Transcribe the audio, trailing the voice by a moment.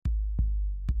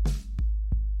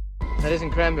That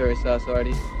isn't cranberry sauce,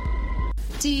 Artie.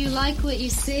 Do you like what you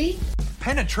see?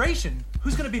 Penetration?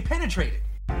 Who's gonna be penetrated?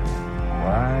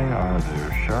 Why are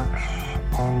there sharks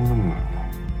on the moon?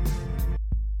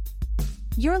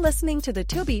 You're listening to the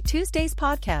Tubi Tuesdays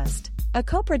podcast, a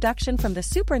co-production from the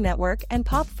Super Network and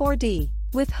Pop 4D,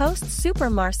 with host Super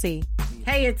Marcy.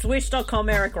 Hey, it's Wish.com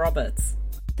Eric Roberts.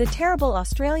 The terrible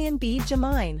Australian bee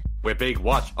Jamine. We're being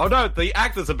watched. Oh no, the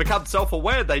actors have become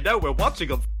self-aware. They know we're watching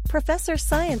them. Professor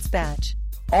Science Batch.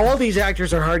 All these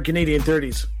actors are hard Canadian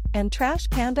 30s. And Trash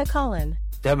Panda Colin.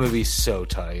 That movie's so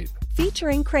tight.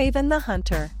 Featuring Craven the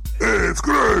Hunter. Hey, it's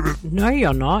Craven. No,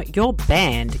 you're not. You're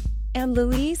banned. And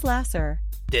Louise Lasser.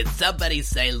 Did somebody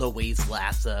say Louise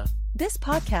Lasser? This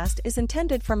podcast is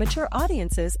intended for mature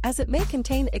audiences as it may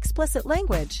contain explicit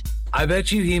language. I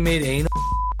bet you he made anal.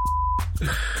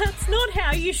 That's not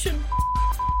how you should...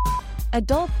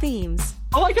 Adult themes.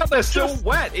 I like how they're still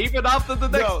wet even after the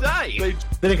next day.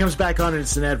 Then it comes back on and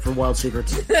it's an ad for Wild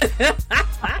Secrets.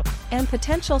 And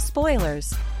potential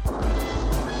spoilers.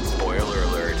 Spoiler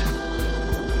alert.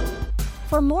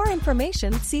 For more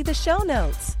information, see the show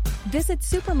notes. Visit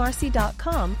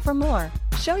supermarcy.com for more.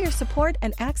 Show your support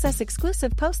and access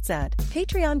exclusive posts at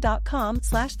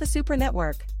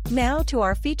patreon.com/thesupernetwork. Now to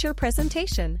our feature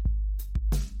presentation.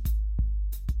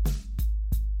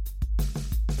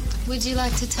 Would you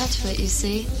like to touch what you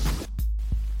see?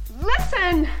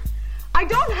 Listen! I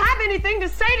don't have anything to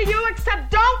say to you except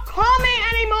don't call me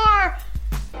anymore!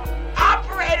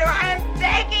 Operator, I'm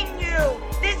begging you!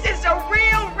 This is a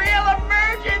real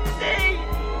emergency!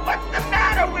 What's the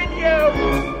matter with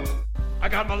you? I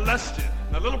got molested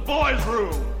in a little boy's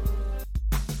room.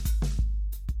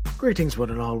 Greetings, one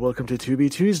and all. Welcome to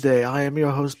Tubi Tuesday. I am your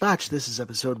host, Batch. This is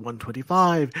episode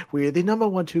 125. We are the number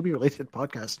one Tubi-related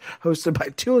podcast, hosted by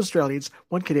two Australians,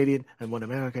 one Canadian, and one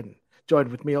American. Joined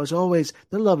with me, as always,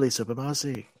 the lovely Super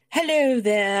Marcy. Hello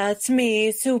there, it's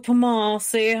me, Super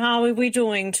Marcy. How are we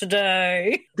doing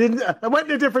today? I went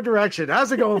in a different direction.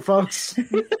 How's it going, folks?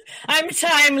 I'm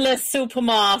timeless, Super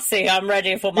Marcy. I'm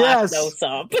ready for my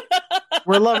close-up.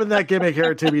 We're loving that gimmick here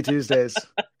at Tubi Tuesdays.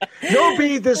 No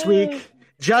beat this week.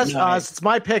 Just us. It's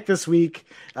my pick this week.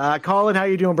 Colin, how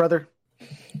you doing, brother?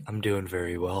 I'm doing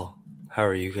very well. How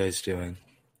are you guys doing?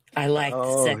 I like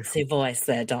the sexy voice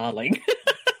there, darling.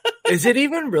 Is it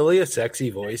even really a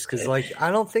sexy voice? Because, I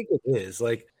don't think it is.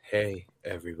 Hey,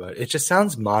 everybody. It just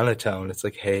sounds monotone. It's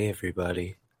like, hey,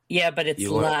 everybody. Yeah, but it's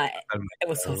light. It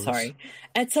was so sorry.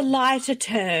 It's a lighter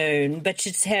tone, but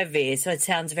it's heavy, so it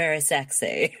sounds very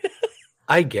sexy.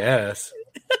 I guess.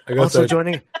 I got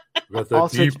that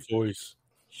deep voice.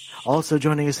 Also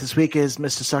joining us this week is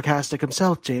Mr. Sarcastic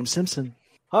himself, James Simpson.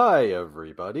 Hi,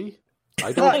 everybody.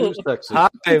 I don't do sexy. Hi,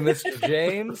 Mr.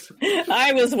 James.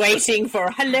 I was waiting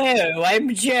for hello,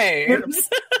 I'm James.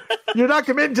 You're not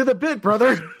committing to the bit,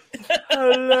 brother.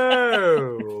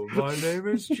 Hello, my name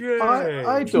is James.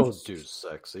 I don't do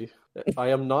sexy. I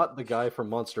am not the guy from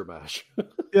Monster Mash.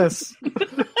 Yes.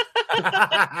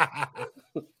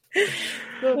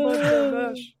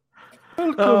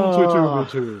 Welcome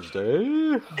to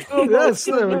Tuesday. Yes,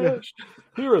 there we go.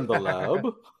 Here in the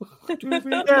lab.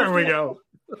 There we go.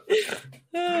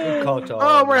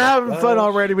 We're having fun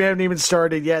already. We haven't even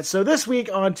started yet. So this week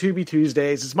on Tubi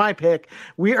Tuesdays, it's my pick.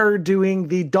 We are doing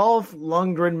the Dolph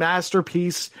Lundgren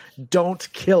masterpiece,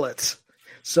 Don't Kill It.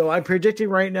 So I'm predicting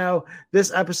right now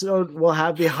this episode will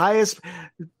have the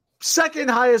second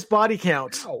highest body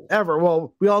count ever.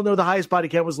 Well, we all know the highest body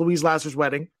count was Louise Lasser's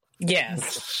wedding.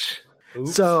 Yes.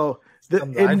 Oops. So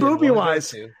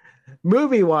movie-wise,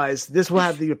 this will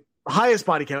have the highest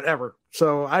body count ever.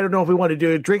 So I don't know if we want to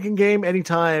do a drinking game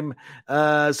anytime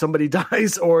somebody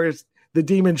dies or the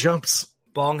demon jumps.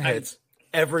 Bong hits.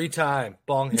 Every time.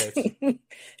 Bong hits.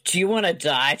 Do you want to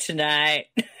die tonight?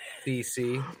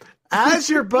 DC. As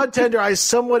your bud tender, I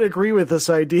somewhat agree with this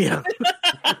idea.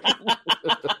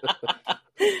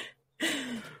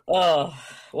 Oh,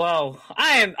 well,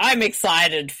 I'm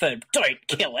excited for Don't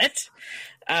Kill It.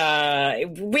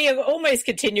 We are almost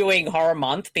continuing Horror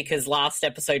Month because last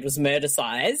episode was Murder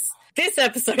Size. This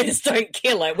episode is Don't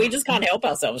Kill It. We just can't help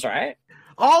ourselves, right?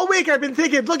 All week I've been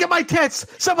thinking, look at my tits.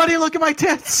 Somebody look at my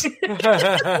tits.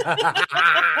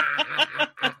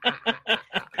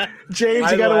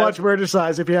 James, you got to watch Murder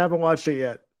Size if you haven't watched it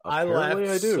yet. I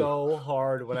laughed so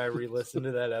hard when I re-listened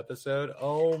to that episode.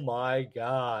 Oh, my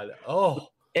God. Oh.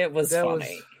 It was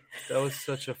funny. That was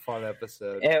such a fun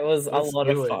episode. It was a lot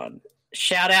of fun.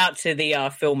 Shout out to the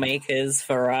filmmakers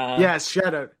for... Yes,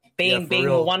 shout out. being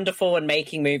real. wonderful and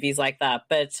making movies like that.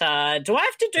 But do I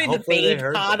have to do Hopefully they the bead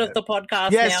heard part that. of the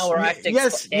podcast Yes, now? Or I have to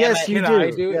yes, damn yes, it. you Can do.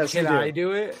 I do it? Yes, Can you do. I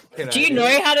do it? Do you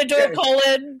know how to do it,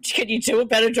 Colin? Can you do a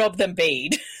better job than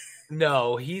Bede?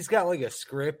 No, he's got like a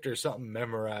script or something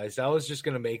memorized. I was just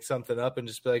gonna make something up and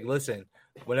just be like, listen,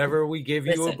 whenever we give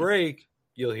you a Listen. break,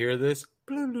 you'll hear this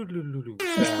sound.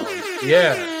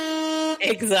 Yeah.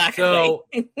 Exactly. So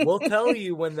we'll tell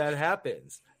you when that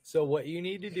happens. So what you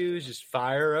need to do is just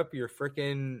fire up your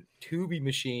freaking Tubi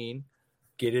machine,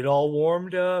 get it all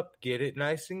warmed up, get it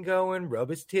nice and going, rub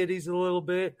his titties a little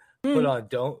bit, put on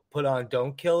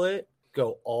Don't Kill It,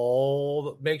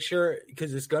 make sure,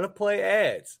 because it's gonna play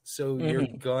ads. So you're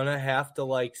gonna have to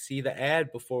like see the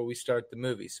ad before we start the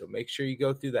movie. So make sure you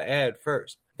go through the ad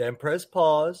first. Then press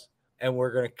pause, and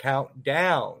we're gonna count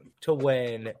down to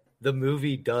when the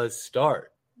movie does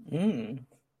start. And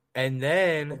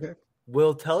then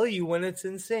we'll tell you when it's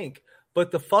in sync. But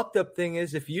the fucked up thing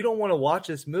is, if you don't want to watch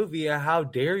this movie, how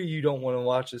dare you don't want to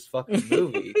watch this fucking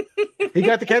movie? He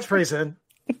got the catchphrase in.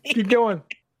 Keep going.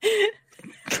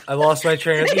 I lost my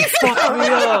train of thought. You fucked me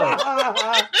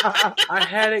up. I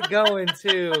had it going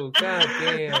too. God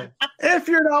damn. If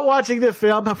you're not watching the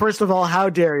film, first of all, how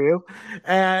dare you?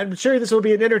 And I'm sure this will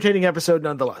be an entertaining episode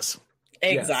nonetheless.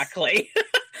 Exactly. Yes.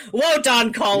 Well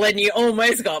done, Colin. You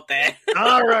almost got there.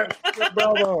 All right.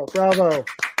 Bravo.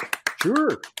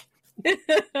 Sure.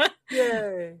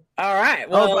 Yay. All right.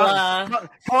 Well,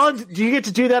 Colin, do you get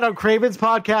to do that on Craven's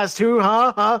podcast too,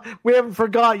 huh? We haven't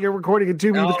forgot you're recording a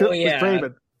Tubi with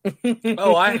Craven.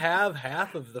 Oh, I have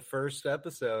half of the first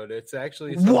episode. It's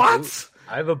actually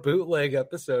I have a bootleg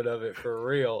episode of it for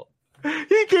real.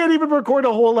 He can't even record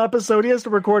a whole episode. He has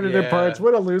to record it in parts.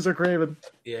 What a loser, Craven.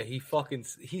 Yeah, he's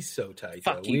so tight.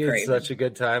 Fuck though. you, We had Craven. such a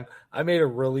good time. I made a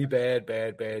really bad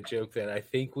joke that I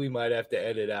think we might have to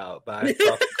edit out, but I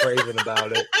talked to Craven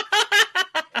about it.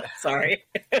 Sorry.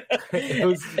 It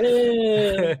was,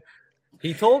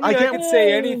 he told me I could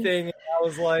say anything, and I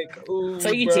was like, ooh, So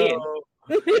you bro. did.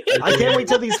 I can't wait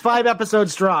till these 5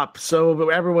 episodes drop so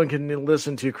everyone can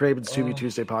listen to Craven's Tubi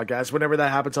Tuesday podcast whenever that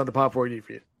happens on the Pop 4D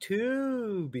feed.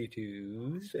 Tubi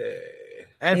Tuesday.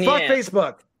 And fuck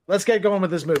Facebook. Let's get going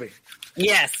with this movie.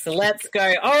 Yes, let's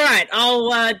go. All right,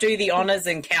 I'll do the honors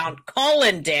and count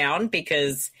Colin down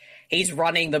because he's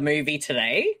running the movie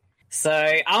today. So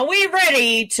are we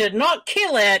ready to not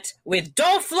kill it with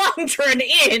Dolph Lundgren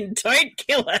in Don't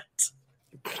Kill It?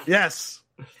 Yes.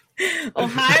 Oh,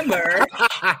 hi, Murph.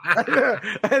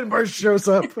 And Murph shows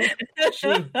up.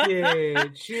 She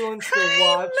did. She wants to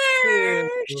watch too.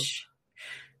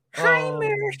 Hi,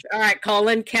 Murph. All right,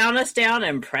 Colin, count us down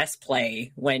and press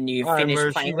play when you finish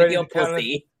Murph, playing you with ready your to count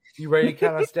pussy. You ready to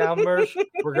count us down, Murph?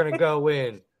 We're going to go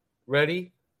in.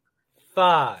 Ready?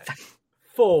 5,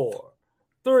 4,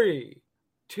 3,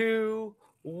 2,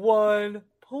 1,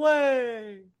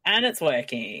 play. And it's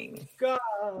working. Go.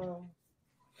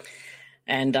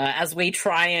 And as we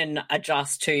try and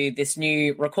adjust to this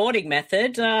new recording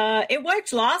method, it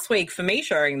worked last week for me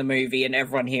showing the movie and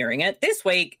everyone hearing it. This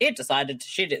week, it decided to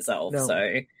shit itself. No.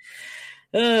 So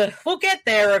we'll get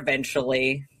there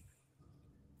eventually.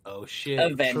 Oh, shit.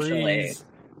 Eventually. Trees.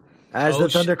 As the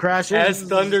thunder crashes. As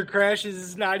thunder crashes,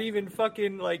 it's not even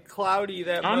fucking like cloudy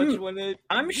that much when it.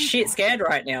 I'm shit scared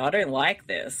right now. I don't like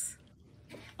this.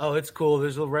 Oh, it's cool.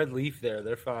 There's a red leaf there.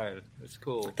 They're fine. It's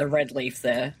cool. The red leaf's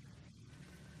there.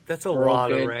 That's a We're all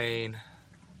lot of good. rain.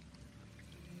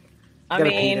 I Gotta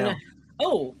pee mean, now.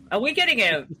 are we getting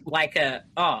it's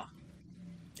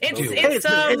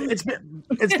Hey,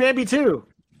 it's Bambi too.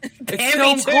 It's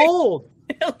Bambi so too. cold.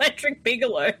 Electric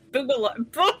Boogaloo.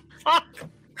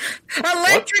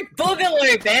 Electric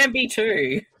Boogaloo, Bambi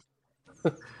 2.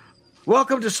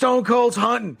 Welcome to Stone Cold's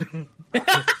Hunting.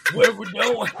 Where we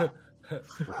going?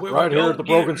 Right here at the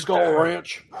Broken Skull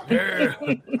Ranch. Yeah.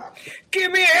 Give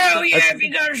me hell yeah if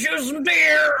you gotta shoot some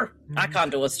deer. I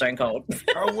can't do a Stone Cold.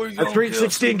 Are we A gonna 316 kill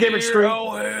some gimmick deer? streak.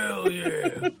 Oh, hell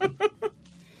yeah.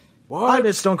 I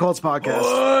miss Stone Cold's podcast.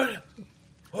 What?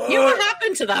 Yeah, what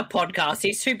happened to that podcast?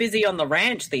 He's too busy on the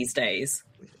ranch these days.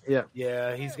 Yeah.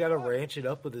 Yeah, he's got to ranch it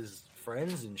up with his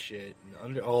friends and shit.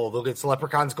 Oh, look, it's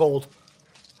Leprechaun's gold.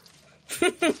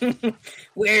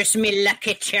 Where's me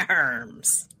lucky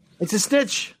charms? It's a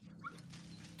snitch.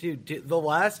 Dude, the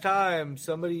last time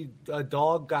a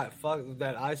dog got fucked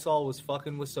that I saw was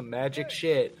fucking with some magic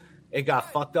shit, it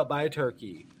got fucked up by a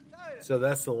turkey. So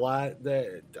that's the lot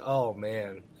that. Oh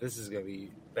man, this is gonna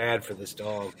be bad for this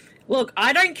dog. Look,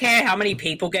 I don't care how many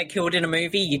people get killed in a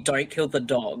movie, you don't kill the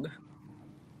dog.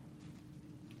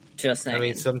 Just saying. I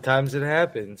mean, sometimes it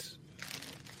happens.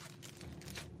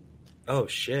 Oh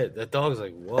shit, that dog's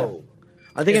like, whoa.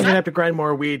 I think I'm gonna have to grind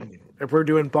more weed if we're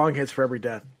doing bong hits for every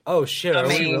death. Oh shit! Are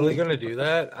we really gonna do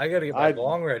that? I gotta get my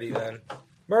bong ready then.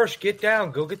 Mersh, get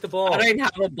down. Go get the bong. I don't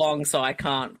have a bong, so I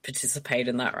can't participate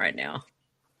in that right now.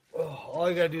 Oh, all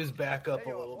I gotta do is back up a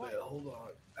little bit. Hold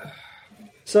on.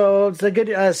 So it's a good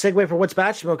segue for what's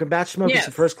Batch Smoke, and Batch Smoke Yes. is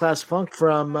the first class funk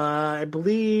from I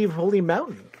believe Holy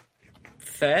Mountain.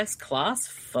 First class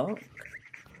funk.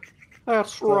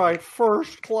 That's right,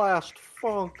 first class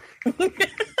funk.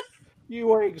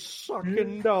 You ain't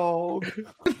sucking dog.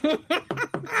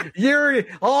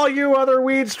 All you other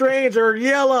weed strains are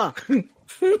yellow.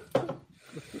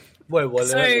 Wait,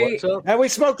 what's up? And we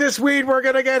smoke this weed, we're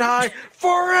gonna get high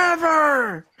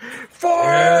forever!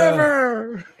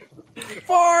 Forever!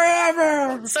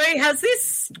 Forever! So has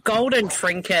this golden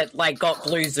trinket got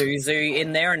Blue Zuzu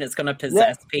in there and it's going to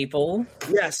possess people?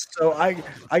 Yes, so I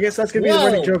guess that's going to be the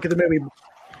running joke of the movie.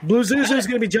 Blue Zuzu is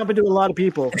going to be jumping to a lot of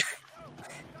people.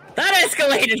 That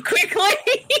escalated quickly!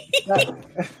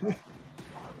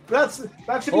 That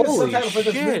should be the subtitle for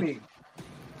this movie.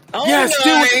 Oh, yes,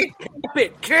 no. do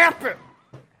it! Cap it!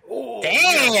 Oh,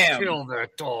 damn! Kill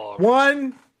that dog.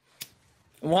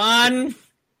 One.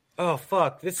 Oh,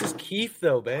 fuck. This is Keith,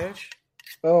 though, Bash.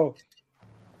 Oh.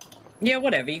 Yeah,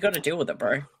 whatever. You got to deal with it,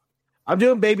 bro. I'm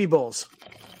doing baby bowls.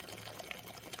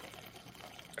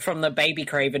 From the Baby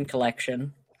Craven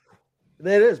collection.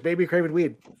 There it is, Baby Craven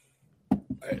weed.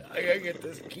 I gotta get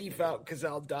this Keith out because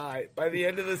I'll die. By the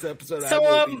end of this episode, So,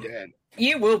 I will be dead.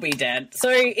 You will be dead. So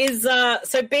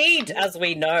Bede, as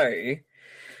we know,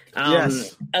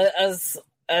 Yes. as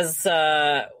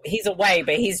he's away,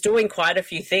 but he's doing quite a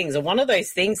few things, and one of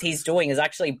those things he's doing is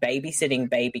actually babysitting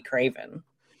Baby Craven.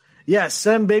 Yes,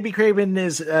 Baby Craven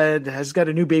has got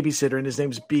a new babysitter, and his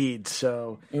name's Bede.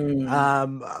 So,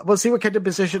 we'll see what kind of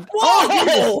position.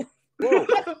 Whoa! Whoa.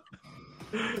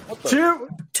 2,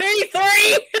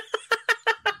 3.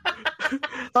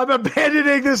 I'm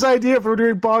abandoning this idea for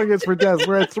doing bong hits for death.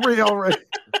 We're at 3 already.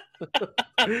 In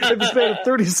the span of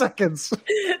 30 seconds.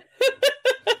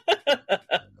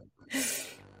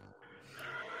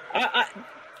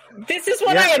 This is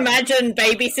what I imagine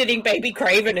babysitting Baby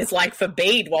Craven is like for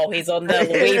Bede while he's on the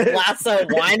Louise Lasser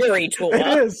winery tour.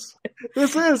 It is.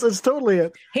 It's totally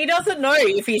it. He doesn't know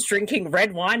if he's drinking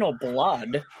red wine or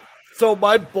blood. So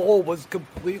my bowl was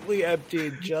completely empty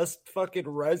and just fucking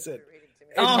resin.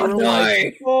 And Oh, you're no.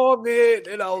 like, "Bong it,"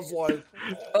 and I was like,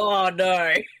 Oh,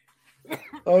 no.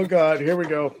 Oh, God. Here we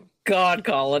go. God,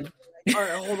 Colin. all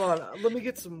right, hold on. Let me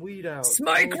get some weed out.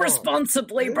 Smoke Hold on.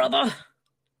 responsibly, brother.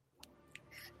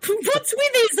 What's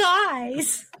with his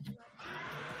eyes?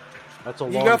 That's a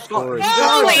You long got story.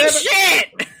 Holy damn it.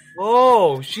 shit!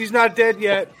 Oh, she's not dead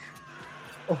yet.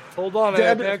 Hold on, I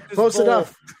Damn gotta it. back this Close bowl.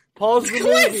 enough. Pause the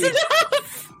Close movie.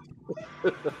 enough!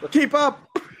 Keep up.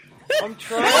 I'm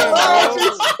trying.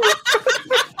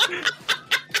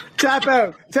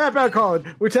 bro. Tap out,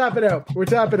 Colin. We're tapping out. No, We're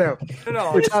I'm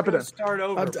just tapping gonna out. start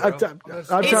over. I'm bro. It's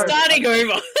sorry. starting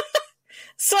over.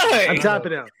 So, I'm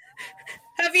tapping out.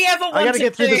 have you ever wanted I got to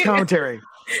get through to... this commentary.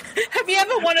 Have you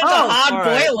ever wanted to Oh, hard all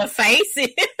right. boil a face?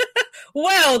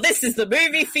 Well, this is the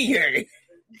movie for you.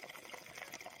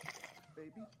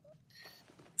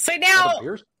 So now,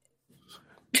 Pierce?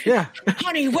 Yeah.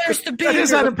 honey, where's the That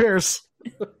is beer? Adam Pierce.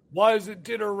 Why is it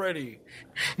dinner ready?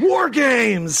 War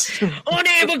games. Honey,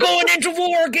 we're going into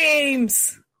war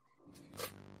games.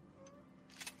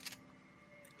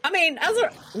 I mean, whoa!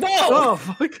 Oh,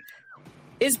 fuck.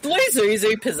 Is Blue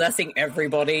Zuzu possessing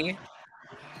everybody?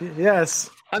 Yes.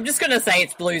 I'm just gonna say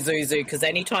it's Blue Zuzu because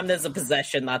anytime there's a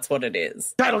possession, that's what it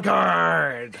is. Title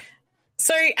card.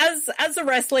 So, as a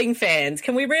wrestling fans,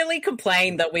 can we really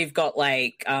complain that we've got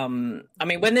I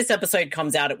mean, when this episode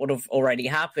comes out, it would have already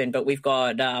happened, but we've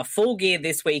got Full Gear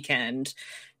this weekend.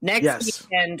 Next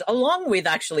weekend, along with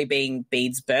actually being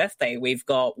Bede's birthday, we've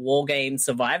got War Games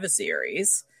Survivor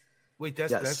Series. Wait,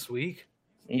 that's next week?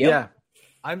 Yep. Yeah.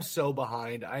 I'm so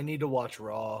behind. I need to watch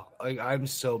Raw. I'm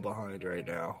so behind right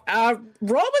now. Raw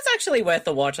was actually worth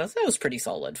a watch. I thought it was pretty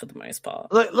solid for the most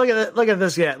part. Look at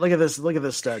this. Yeah. Look at this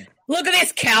stud. Look at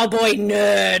this cowboy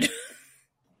nerd.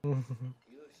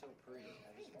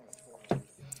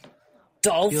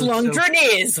 Dolph Lundgren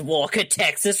is Walker,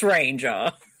 Texas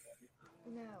Ranger.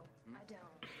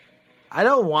 I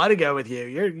don't want to go with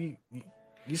you.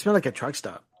 You smell like a truck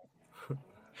stop.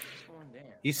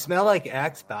 You smell like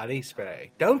Axe body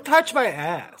spray. Don't touch my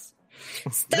ass.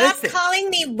 Stop calling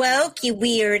me woke, you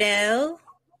weirdo.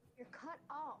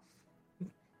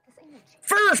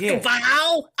 First of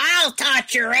all, I'll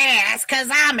touch your ass because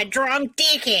I'm a drunk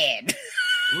dickhead.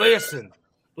 Listen,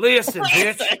 bitch.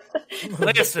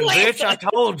 Listen, bitch. I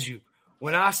told you.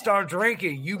 when I start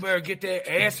drinking, you better get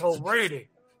that asshole ready.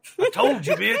 I told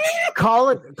you, bitch.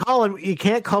 Colin, you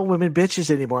can't call women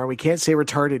bitches anymore. We can't say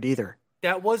retarded either.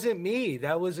 That wasn't me.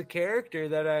 That was a character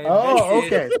that I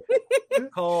invented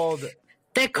called...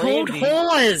 They're called Randy.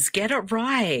 whores. Get it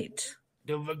right.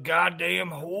 The goddamn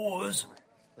whores.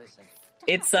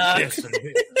 It's Listen,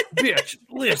 bitch.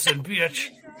 Listen, bitch.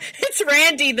 It's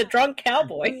Randy, the drunk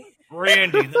cowboy.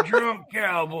 Randy, the drunk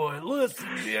cowboy. Listen,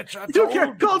 bitch. I told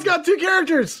you. Colin's got 2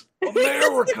 characters.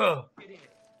 America.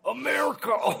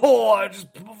 Oh, I just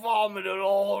vomited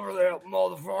all over that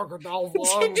motherfucker.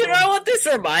 Do you know what this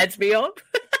reminds me of?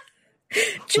 Do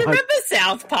you remember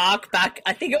South Park back?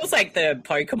 I think it was like the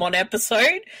Pokemon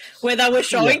episode where they were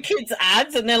showing kids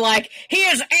ads and they're like,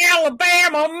 "Here's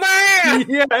Alabama man."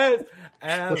 Yes.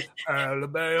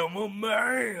 Alabama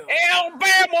man.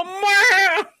 Alabama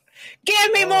man.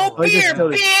 Give me more beer,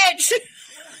 bitch.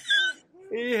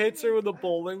 He hits her with a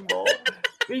bowling ball.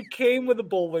 He came with a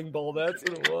bowling ball. That's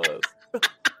what it was.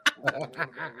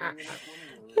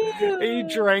 He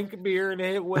drank beer and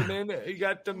hit women. He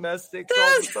got domestics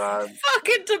all the time.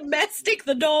 Fucking domestic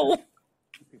the doll.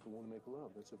 People want to make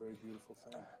love. That's a very beautiful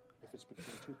thing. If it's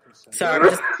between 2 consent. So I'm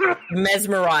just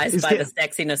mesmerized by the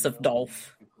sexiness of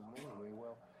Dolph.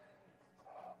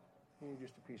 You're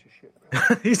just a piece of shit.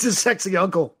 He's a sexy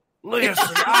uncle. Listen,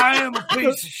 I am a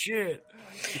piece of shit.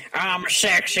 I'm a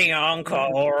sexy uncle.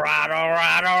 All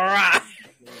right.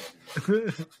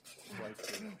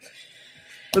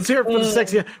 Let's hear it for the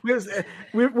sexy.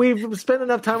 We've spent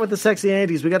enough time with the sexy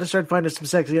aunties. We got to start finding some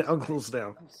sexy uncles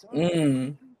now.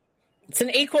 It's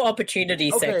an equal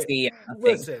opportunity sexy.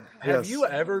 Listen, have you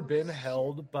ever been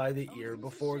held by the ear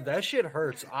before? That shit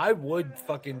hurts. I would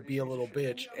fucking be a little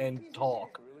bitch and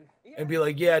talk and be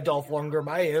like, "Yeah, Dolph Lundgren,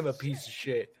 I am a piece of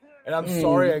shit, and I'm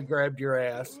sorry I grabbed your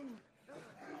ass,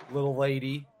 little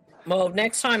lady." Well,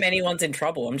 next time anyone's in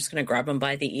trouble, I'm just going to grab them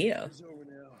by the ear.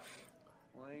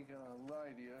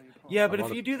 Yeah, but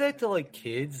if you do that to like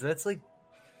kids, that's like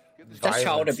that's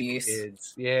child abuse.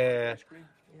 Kids. Yeah.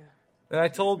 And I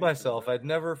told myself I'd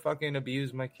never fucking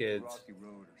abuse my kids.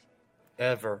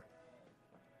 Ever.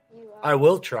 I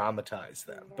will traumatize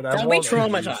them, but I won't.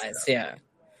 Don't be traumatized, yeah.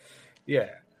 Yeah.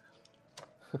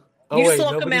 You just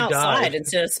lock them outside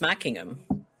instead of smacking them.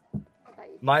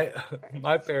 My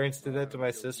parents did that to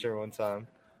my sister one time.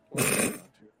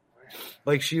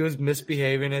 Like she was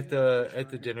misbehaving at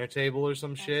the dinner table or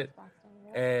some shit,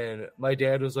 and my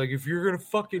dad was like, "If you're gonna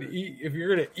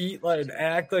eat like and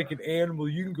act like an animal,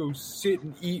 you can go sit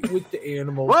and eat with the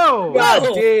animal." Whoa!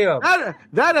 God damn!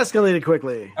 That escalated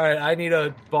quickly. All right, I need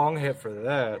a bong hit for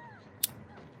that.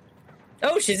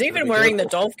 Oh, she's even wearing the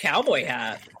Dolph cowboy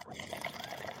hat.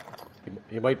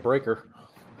 You might break her.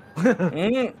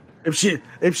 If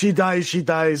she dies, she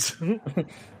dies.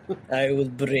 I will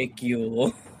break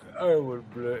you. I will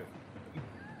break.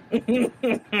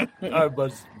 I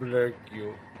must break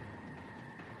you.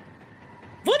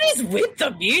 What is with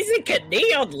the music and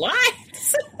neon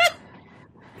lights?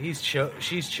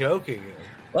 She's choking him.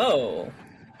 Whoa.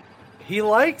 He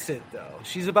likes it though.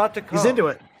 She's about to come. He's into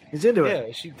it.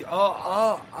 Yeah, she.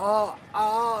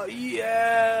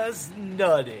 Yes,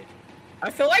 nutted. I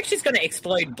feel like she's going to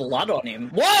explode blood on him.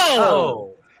 Whoa!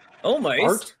 Oh.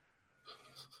 Almost.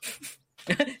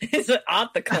 Is it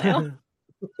Art the Clown?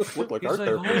 Looked like He's art like,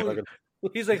 there. holy,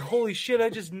 he's like, holy shit,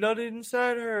 I just nutted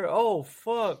inside her. Oh,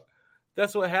 fuck.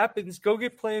 That's what happens. Go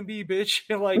get Plan B, bitch.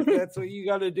 Like, that's what you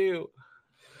got to do.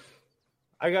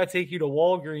 I got to take you to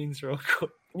Walgreens real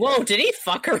quick. Whoa, did he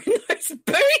fuck her in those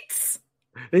boots?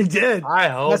 He did. I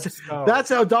hope so. That's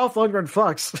how Dolph Lundgren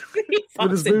fucks.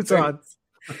 With his boots on.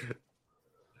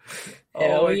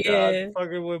 Oh my god,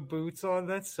 fucking with boots on?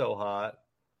 That's so hot.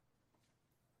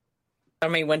 I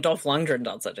mean, when Dolph Lundgren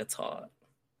does it, it's hot.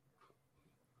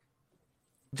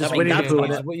 Just Winnie the Pooh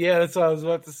in it. Yeah, that's what I was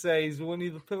about to say. He's Winnie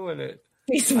the Pooh in it.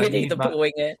 He's Winnie the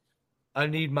Poohing it. I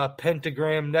need my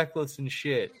pentagram necklace and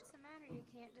shit.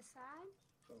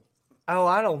 Oh,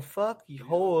 I don't fuck you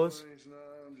whores.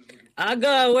 I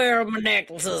gotta wear my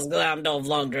necklaces because I'm Dolph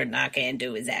Lundgren and I can't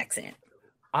do his accent.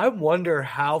 I wonder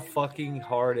how fucking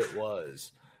hard it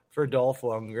was for Dolph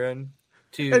Lundgren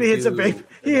to. And he hits a vape.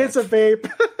 He hits a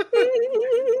vape.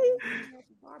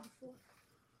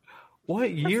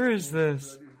 What year is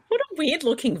this? What a weird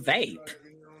looking vape.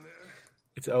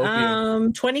 It's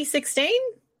opium. 2016?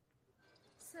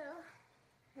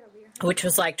 Which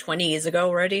was like 20 years ago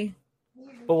already.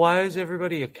 But why is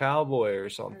everybody a cowboy or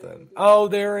something? Oh,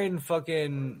 they're in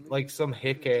fucking like some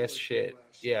hick ass shit.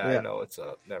 Yeah, I know what's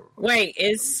up. Never mind. Wait,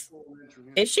 is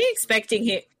she expecting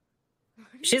him?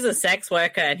 She's a sex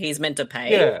worker and he's meant to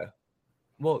pay? Yeah.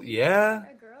 Well, yeah.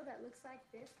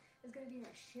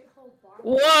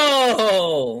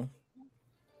 Whoa!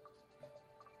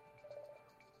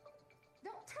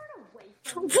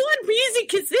 What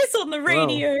music is this on the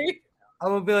radio? I'm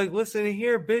gonna be like, listen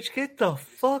here, bitch, get the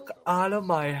fuck out of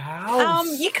my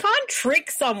house. You can't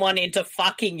trick someone into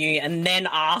fucking you and then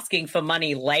asking for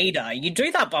money later. You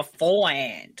do that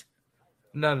beforehand.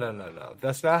 No.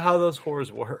 That's not how those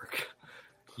whores work.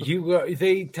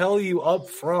 They tell you up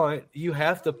front you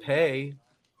have to pay.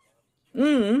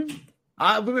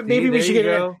 Maybe we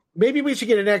should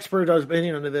get an expert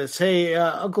opinion on this. Hey,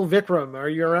 Uncle Vikram, are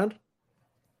you around?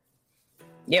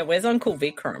 Yeah, where's Uncle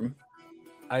Vikram?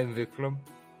 I'm Vikram.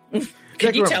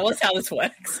 Can you tell us how this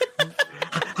works?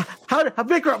 Uncle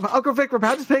Vikram,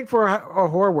 how does paying for a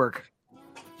whore work?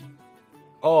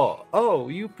 Oh,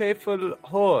 you pay for the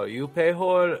whore. You pay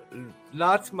whore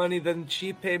lots money than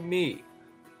she pay me.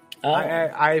 Oh.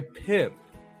 I pimp.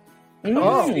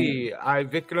 Oh. See, I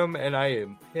Vikram and I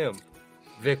am pimp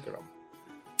Vikram.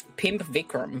 Pimp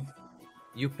Vikram.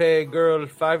 You pay a girl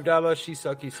 $5, she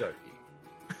sucky.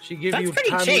 She give That's you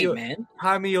pretty cheap, man.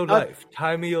 Time of your life.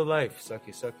 Time of your life,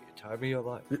 sucky. Time of your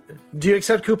life. Do you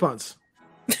accept coupons?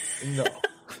 No.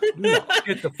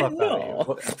 Get the fuck out of here.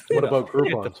 What about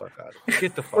Groupons?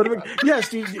 Get the fuck out of here.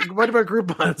 Yes, what about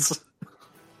Groupons?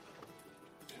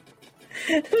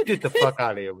 Get the fuck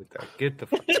out of here with that. Get the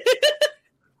fuck out.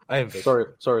 I am sorry.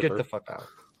 Get the fuck out.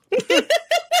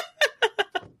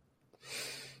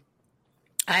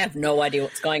 I have no idea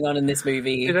what's going on in this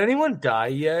movie. Did anyone die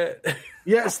yet?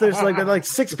 Yes, there's like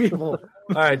 6 people.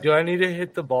 All right, do I need to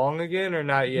hit the bong again or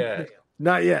not yet?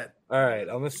 Not yet. All right,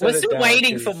 I'm gonna set We're it still down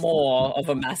waiting for more of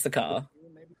a massacre.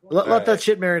 Let that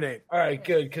shit marinate. All right,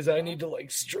 good, because I need to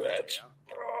like stretch.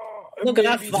 Look at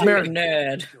that fucking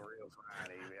nerd.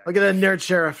 Look at that nerd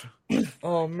sheriff.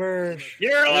 Oh, Mersh.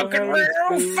 You're looking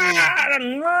real fat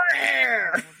and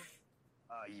rare.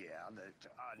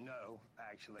 No,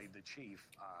 actually, the chief,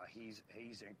 he's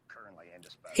currently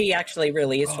indisposed. He actually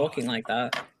really is talking like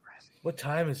that. What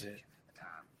time is it?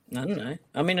 I don't know.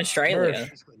 I'm in Australia.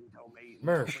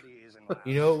 Mersh,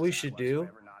 you know what we should do?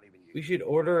 We should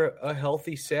order a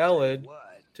healthy salad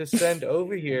to send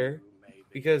over here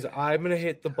because I'm going to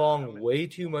hit the bong way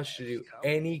too much to do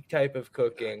any type of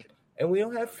cooking, and we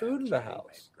don't have food in the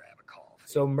house.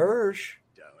 So, Mersh,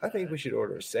 I think we should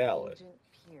order a salad.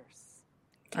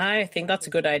 I think that's a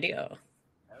good idea.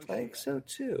 I think so,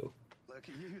 too.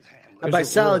 And by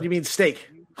salad, you mean steak.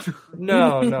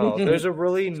 No. There's a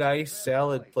really nice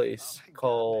salad place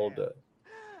called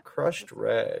Crushed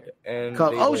Red. And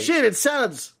shit, it's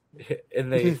salads.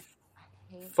 And they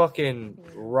fucking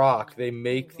rock. They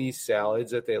make these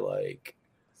salads that they like.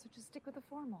 So just stick with the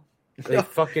formal. They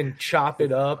fucking chop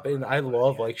it up, and I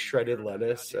love like shredded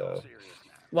lettuce. So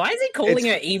why is he calling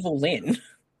her Evil Lynn?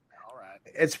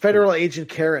 It's Federal Agent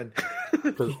Karen.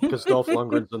 Because Dolph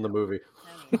Lundgren's in the movie.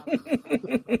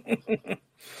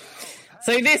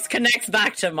 So this connects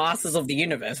back to Masters of the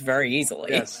Universe very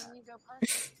easily. Yes.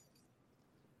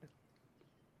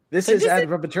 This is Adam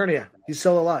from Paternia. He's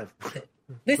still alive.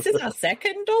 This is our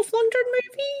second Dolph Lundgren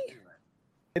movie?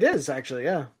 It is, actually,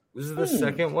 yeah. This is the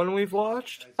second one we've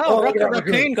watched? Oh, Rocket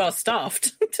Raccoon got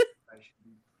stuffed. Kept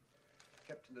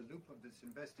in the loop of this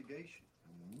investigation.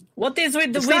 What is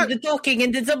with the talking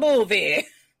in the movie?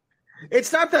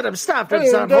 It's not that I'm stuffed.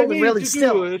 It's I'm holding really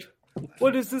still.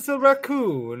 What is this, a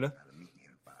raccoon?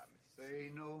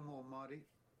 Say no more, Marty.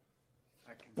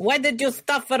 Why did you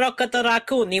stuff Rocket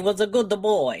Raccoon? He was a good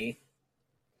boy.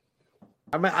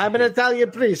 I'm an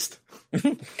Italian priest.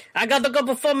 I got to go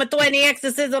perform 20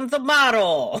 exorcisms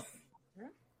tomorrow.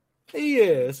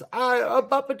 Yes, I'm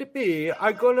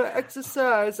gonna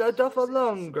exercise at Dolph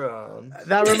Lundgren.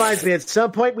 That reminds me, at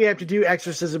some point we have to do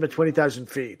Exorcism at 20,000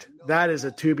 feet. That is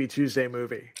a Tubi Tuesday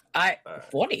movie.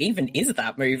 What even is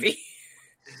that movie?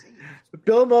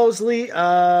 Bill Moseley,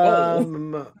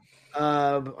 Lance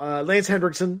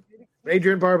Hendrickson,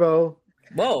 Adrian Barbeau,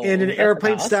 in an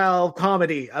airplane-style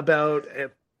comedy about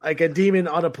like a demon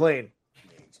on a plane.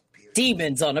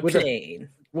 Demons on a plane.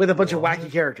 With a bunch of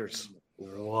wacky characters.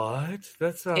 What?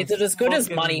 That sounds. Is it as good as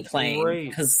Money Plane?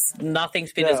 Because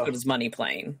nothing's been as good as Money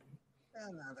Plane.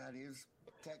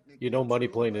 You know, Money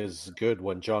Plane is good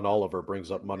when John Oliver brings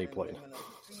up Money Plane.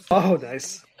 Oh,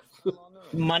 nice.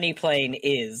 Money Plane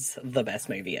is the best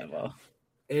movie ever.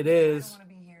 It is.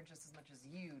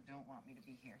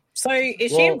 So,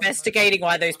 is she investigating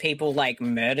why those people like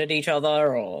murdered each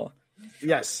other, or?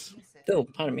 Yes. Oh,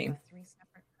 pardon me.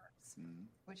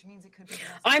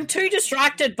 I'm too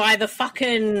distracted by the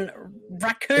fucking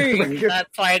raccoon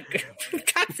that's like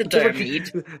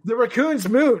taxidermied. The raccoon's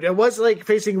moved. It was like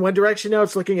facing one direction, now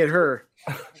it's looking at her.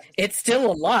 It's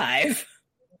still alive.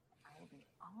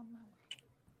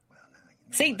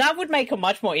 See, that would make a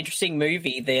much more interesting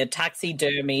movie. The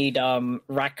taxidermied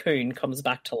raccoon comes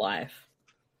back to life.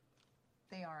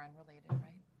 They are unrelated, right?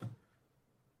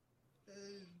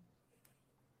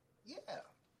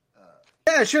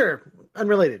 Yeah, sure.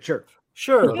 Unrelated, sure.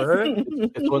 Sure, right?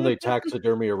 It's when they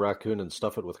taxidermy a raccoon and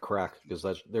stuff it with crack, because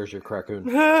there's your crackoon.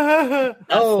 That's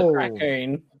the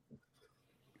raccoon.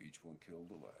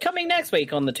 Coming next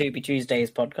week on the Tubi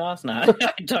Tuesdays podcast. No, I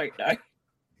don't know.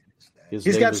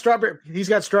 He's got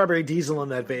strawberry diesel in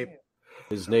that vape.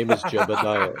 His name is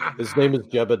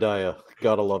Jebediah.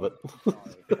 Gotta love it.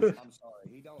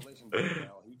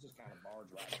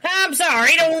 I'm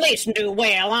sorry, he don't listen too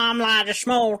well. I'm like a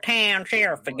small town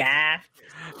sheriff guy.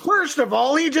 First of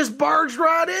all, he just barged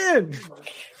right in.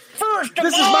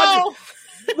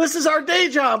 This is our day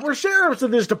job. We're sheriffs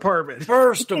in this department.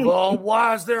 First of all,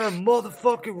 why is there a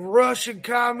motherfucking Russian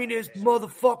communist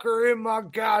motherfucker in my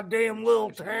goddamn little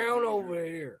town over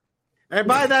here? And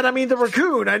by that, I mean the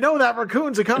raccoon. I know that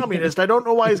raccoon's a communist. I don't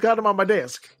know why he's got him on my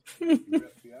desk. And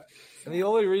the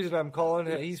only reason I'm calling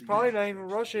him, he's probably not even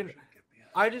Russian.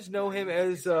 I just know him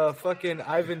as fucking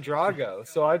Ivan Drago.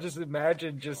 So I just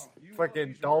imagine just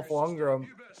fucking Dolph Lundgren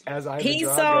as Ivan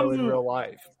Drago in real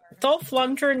life. Dolph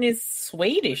Lundgren is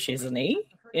Swedish, isn't he?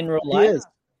 In real life? He is.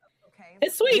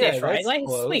 It's Swedish, Yeah, right? Like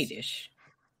close. Swedish.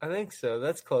 I think so.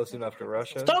 That's close enough to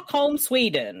Russia. Stockholm,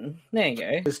 Sweden. There you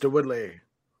go. Mr. Woodley.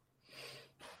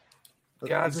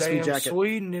 Goddamn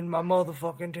Sweden in my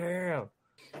motherfucking town.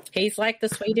 He's like the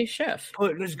Swedish chef.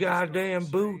 Putting his goddamn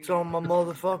boots on my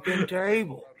motherfucking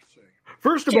table.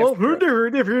 First of all, I'm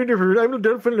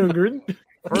Dolph Lundgren.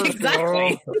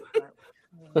 Exactly.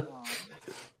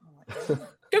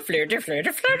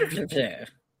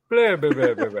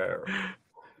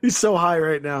 He's so high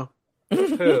right now.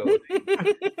 Who?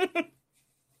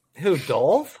 Who,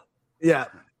 Dolph? Yeah.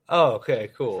 Oh, okay,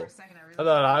 cool. I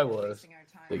thought I was.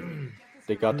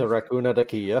 They got the raccoon at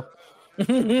IKEA.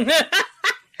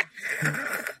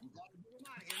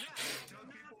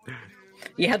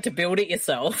 You had to build it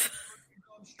yourself.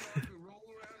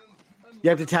 You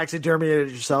have to taxidermy it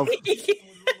yourself.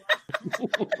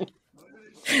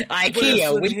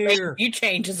 IKEA, we make a few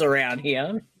changes around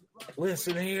here.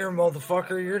 Listen here,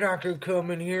 motherfucker. You're not going to come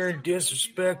in here and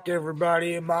disrespect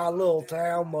everybody in my little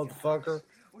town, motherfucker.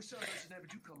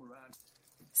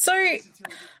 So,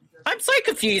 I'm so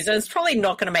confused. It's probably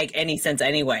not going to make any sense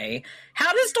anyway.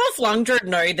 How does Dolph Lundgren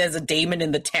know there's a demon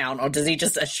in the town, or does he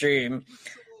just assume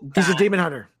He's a demon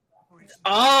hunter.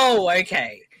 Oh,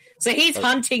 okay. So he's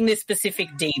hunting this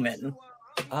specific demon.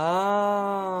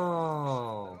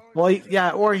 Oh. Well,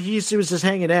 or he was just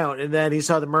hanging out, and then he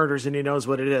saw the murders, and he knows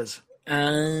what it is.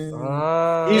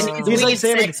 He's like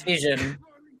sex vision.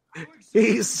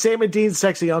 He's Sam and Dean's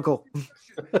sexy uncle.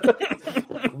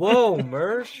 Whoa,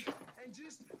 Mersh.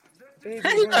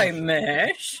 Hello,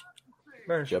 Mersh.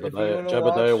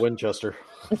 Jebediah Winchester.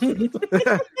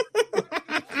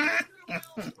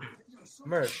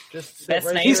 Mersh, just sit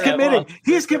right He's here. committing.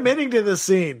 He's committing to this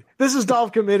scene. This is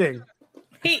Dolph committing.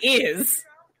 He is.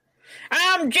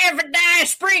 I'm Jebediah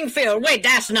Springfield. Wait,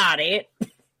 that's not it.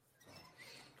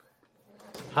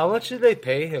 How much did they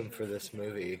pay him for this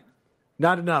movie?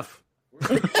 Not enough.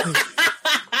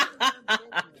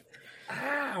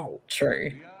 Ow.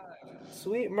 True.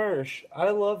 Sweet Mersh, I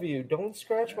love you. Don't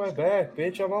scratch my back,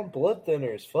 bitch. I'm on blood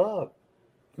thinners. Fuck.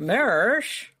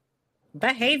 Mersh,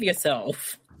 behave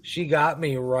yourself. She got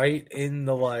me right in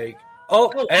the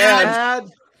Oh,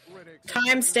 ad.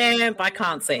 Timestamp. I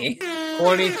can't see.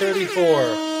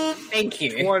 2034. Thank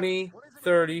you.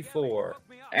 2034.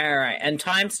 All right, and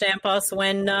timestamp us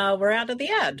when we're out of the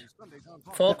ad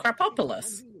for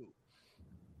Crapopolis.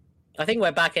 I think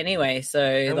we're back anyway, so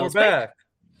And we're back.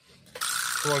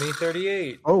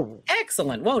 2038. Oh,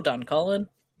 excellent! Well done, Colin.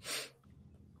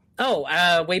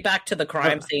 Oh, we back to the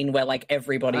crime scene where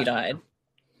everybody died.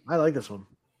 I like this one.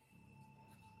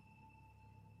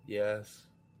 Yes.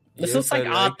 This looks like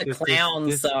Art the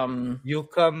Clown's. You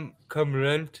come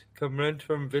rent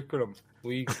from Vikram.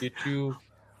 We get you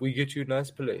a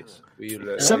nice place.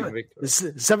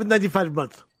 $7.95 a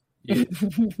month. Yes.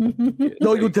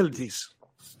 No utilities.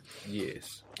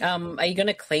 Yes. Are you going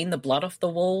to clean the blood off the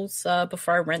walls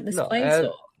before I rent this place?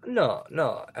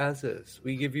 No, as is.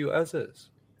 We give you as is.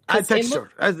 Texture.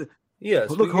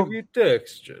 Yes, we give you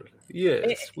texture.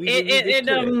 Yes,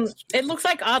 it looks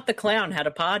like Art the Clown had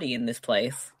a party in this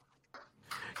place.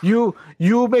 You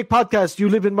make podcasts. You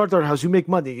live in Murder House. You make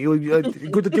money.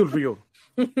 Good deal for you.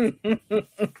 We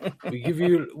give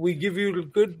you the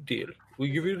good deal. We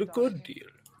give you the good deal.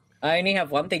 I only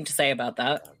have one thing to say about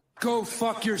that. Go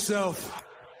fuck yourself.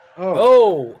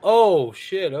 Oh,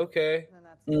 shit. Okay.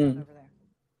 Yeah,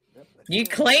 You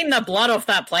clean the blood off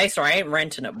that place or I ain't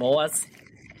renting it, boys.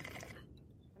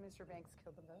 Mr. Banks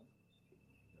killed them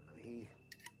both.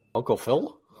 Uncle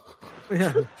Phil?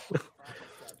 Yeah.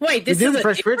 Wait, The this dude is in a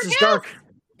Fresh Prince is dark.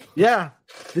 Yeah.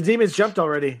 The demons jumped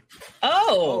already.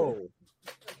 Oh.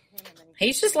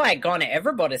 He's just like gone to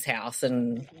everybody's house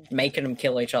and making them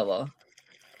kill each other.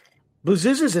 Blue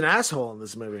Zuzu's an asshole in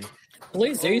this movie.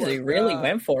 Blue Zuzu really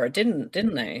went for it, didn't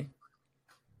they?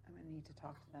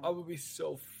 I would be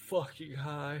so fucking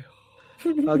high.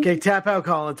 Okay, tap out,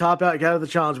 Colin. Top out, get out of the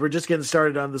challenge. We're just getting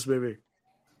started on this movie.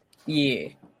 Yeah.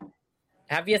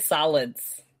 Have your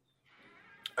salads.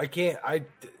 I can't.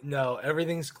 No,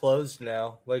 everything's closed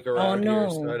now. Like around here,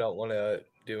 so I don't want to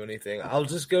do anything. I'll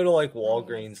just go to like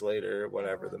Walgreens later,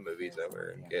 whenever the movie's over,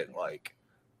 and get like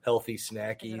healthy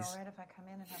snackies. Is it all right if I come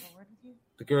in and have a word with you?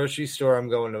 The grocery store I'm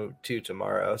going to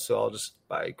tomorrow, so I'll just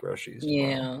buy groceries.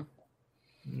 Yeah.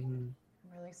 Mm-hmm.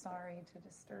 I'm really sorry to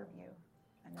disturb you.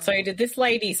 So did this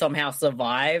lady somehow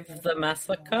survive the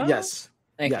massacre? Yes.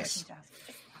 Okay. Yes.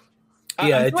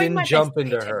 Yeah, I'm it doing my didn't jump best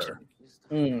to into pay her.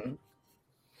 attention.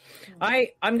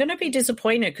 I'm going to be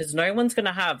disappointed because no one's going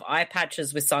to have eye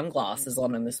patches with sunglasses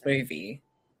on in this movie.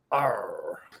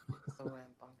 Arr.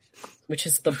 Which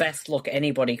is the best look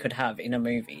anybody could have in a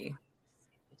movie.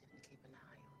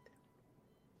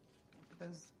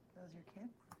 Those your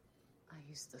kids? I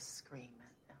used to scream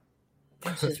at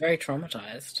them. She's very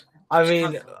traumatized. I She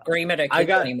mean, can't scream at her kids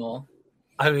anymore.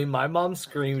 I mean, my mom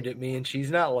screamed at me, and she's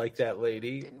not like that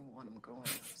lady.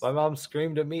 My mom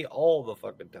screamed at me all the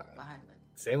fucking time.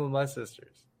 Same with my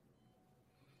sisters.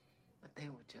 But they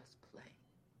would just play.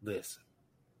 Listen.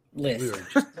 Listen. We were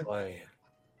just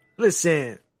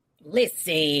playing.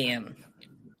 Listen.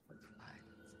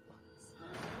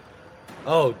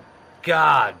 Oh,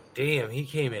 god damn, he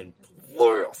came in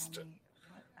blasted.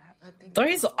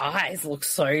 Those eyes look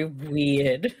so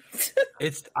weird.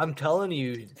 I'm telling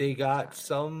you, they got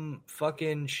some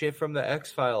fucking shit from the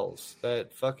X-Files.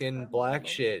 That fucking black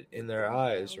shit in their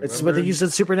eyes. Remember? It's what they used in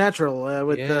Supernatural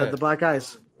with the black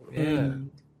eyes. Yeah.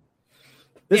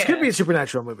 This could be a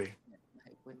Supernatural movie.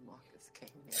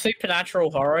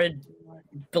 Supernatural horror,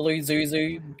 Blue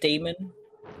Zuzu demon.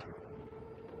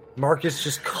 Marcus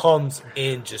just comes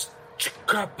in, just...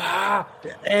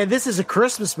 And this is a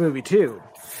Christmas movie, too.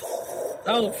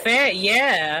 Oh, fair,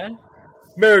 yeah.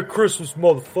 Merry Christmas,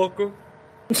 motherfucker.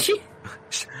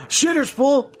 Shitter's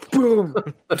full. Boom.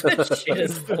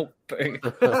 Shitter's full. Boom.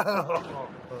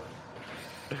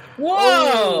 Whoa!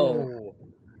 Oh.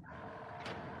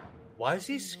 Why is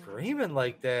he screaming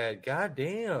like that? God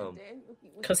damn.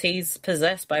 Because he's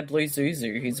possessed by Blue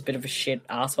Zuzu, who's a bit of a shit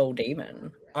asshole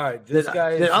demon. All right, this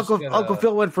guy is Uncle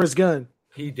Phil went for his gun.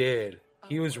 He did.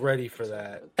 He was ready for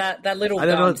that. That little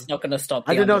gun's not going to stop.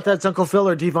 I don't know if that's Uncle Phil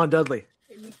or Devon Dudley.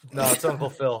 No, it's Uncle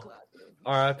Phil.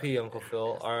 R.I.P. Uncle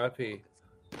Phil. R.I.P.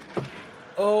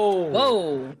 Oh.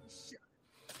 Whoa.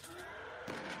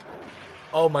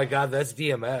 Oh my God, that's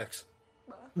DMX.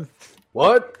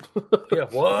 What? Yeah,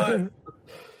 what?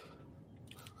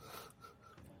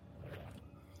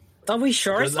 Are we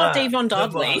sure it's not Devon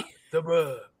Dudley?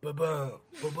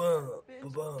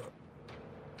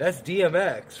 That's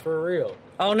DMX, for real.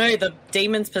 Oh no, the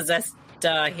demons possessed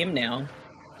him now.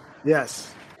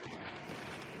 Yes.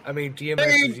 I mean,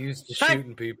 DMX is used to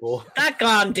shooting people. That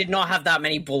gun did not have that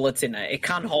many bullets in it. It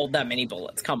can't hold that many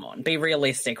bullets. Come on, be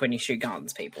realistic when you shoot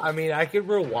guns, people. I mean, I could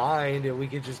rewind and we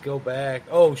could just go back.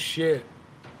 Oh, shit.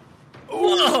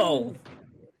 Whoa!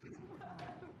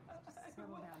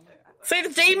 See, the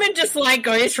demon just, like,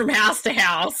 goes from house to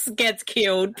house, gets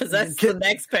killed, possesses the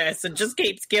next person, just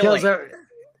keeps killing.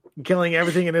 Killing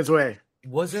everything in his way.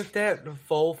 Wasn't that the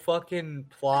full fucking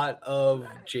plot of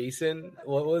Jason?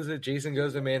 What was it? Jason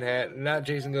Goes to Manhattan. Not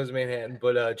Jason Goes to Manhattan,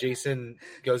 but Jason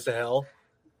Goes to Hell.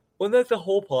 Wasn't that the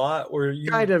whole plot where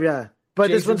you kind of, yeah. But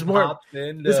Jason this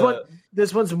one's more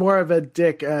this one's more of a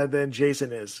dick than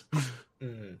Jason is.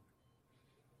 Mm-hmm.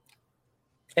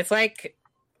 It's like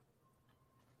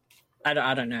I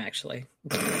don't know actually.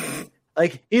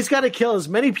 Like he's got to kill as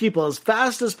many people as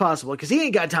fast as possible because he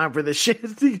ain't got time for this shit.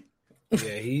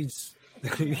 Yeah,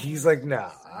 he's like,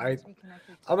 nah, I'm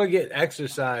gonna get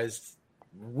exercised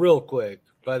real quick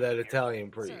by that Italian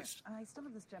priest.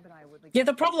 Yeah,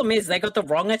 the problem is they got the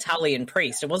wrong Italian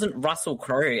priest. It wasn't Russell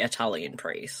Crowe Italian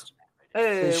priest.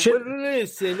 Hey, well,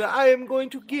 listen, I am going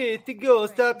to get the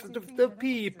ghost out of the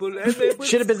people, and they will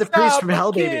should have been the priest from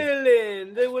Hell Baby.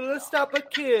 Killing. They will stop a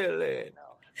killing.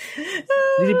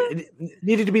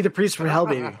 Needed to be the priest from Hell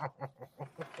Baby.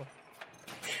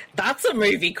 That's a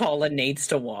movie Colin needs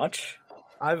to watch.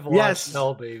 I've watched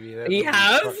Hell Baby. You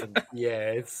have?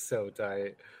 Yeah, it's so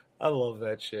tight. I love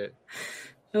that shit.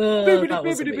 That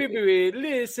was a movie.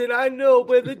 Listen, I know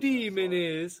where the demon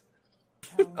is.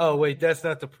 Oh wait, that's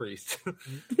not the priest.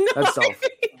 That's Dolph.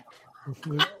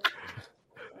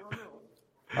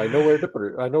 I know where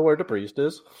the priest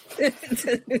is.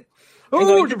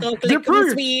 Oh, the the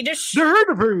priest. Swedish. The heard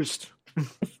the priest.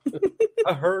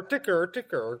 A hurt.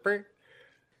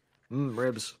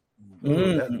 Ribs.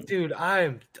 Dude,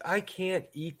 I can't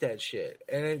eat that shit,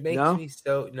 and it makes me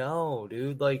so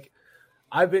dude. Like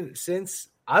I've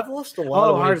lost a lot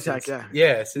of weight heart attack.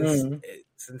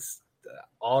 since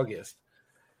August,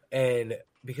 and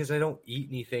because I don't eat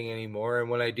anything anymore, and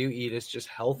when I do eat, it's just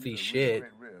healthy shit.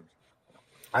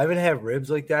 I haven't had ribs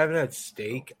like that. I haven't had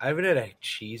steak. I haven't had a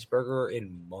cheeseburger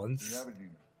in months.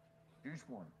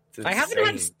 I haven't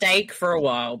had steak for a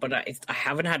while, but I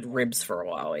haven't had ribs for a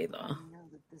while either.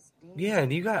 Yeah,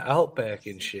 and you got Outback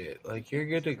and shit. Like, you're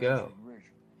good to go.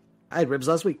 I had ribs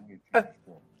last week.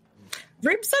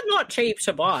 Ribs are not cheap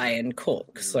to buy and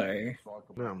cook, so...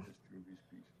 No.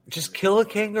 Just kill a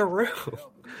kangaroo.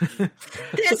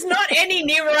 There's not any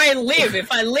near where I live. If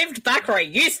I lived back where I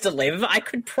used to live, I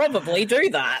could probably do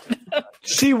that.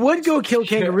 She would go kill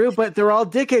kangaroo, but they're all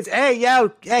dickheads. Hey,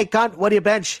 cunt, what do you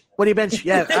bench? What do you bench?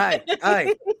 Yeah,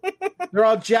 aye. They're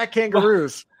all jack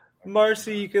kangaroos.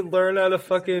 Marcy, you could learn how to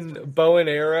fucking bow and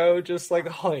arrow, just like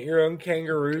hunt your own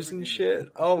kangaroos and shit.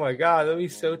 Oh my god, that'd be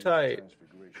so tight.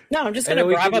 No, I'm just gonna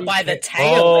grab it by the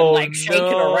tail and shake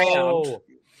it around.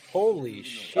 Holy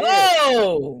shit.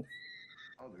 Oh!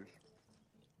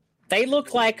 They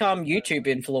look like YouTube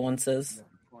influencers.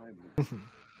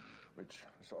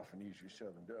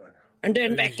 And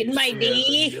then back in my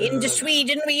day, in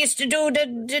Sweden, we used to do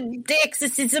the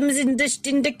exorcisms in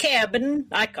the cabin.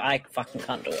 I fucking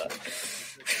can't do it.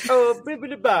 Oh,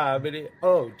 bibbidi-bobbidi.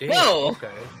 Oh, damn. Whoa. Okay.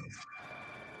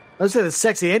 Those are the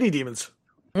sexy Andy demons.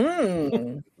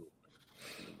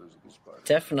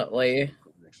 Definitely.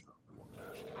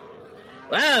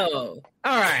 Wow.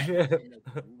 All right.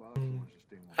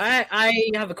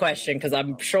 I have a question because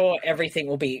I'm sure everything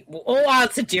will be all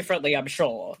answered differently. I'm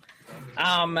sure.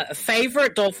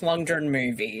 Favorite Dolph Lundgren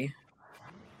movie?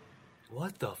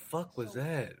 What the fuck was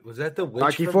that? Was that the witch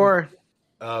Rocky from... 4.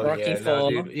 Oh, Rocky yeah, IV. no,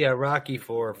 dude. Yeah, Rocky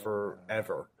 4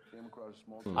 forever.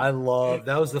 I love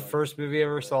that was the first movie I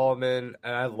ever saw him in,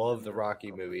 and I love the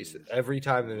Rocky movies. Every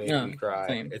time they make me cry,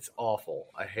 same. It's awful.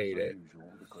 I hate it.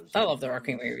 I love the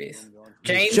Rocky movies.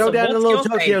 James, Showdown in what's Little your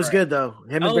Tokyo is favorite? good though.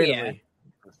 Him and Brandon Lee.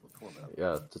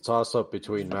 Yeah, the toss up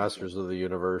between Masters of the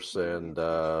Universe and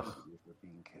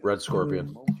Red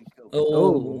Scorpion.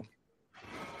 Oh.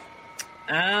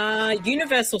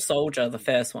 Universal Soldier, the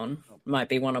first one, might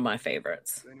be one of my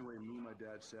favorites.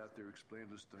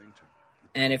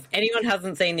 And if anyone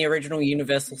hasn't seen the original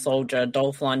Universal Soldier,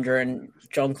 Dolph Lundgren,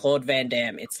 Jean-Claude Van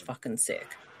Damme, it's fucking sick.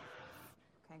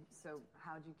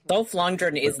 Dolph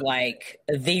Lundgren is like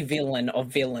the villain of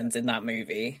villains in that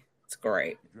movie. It's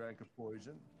great.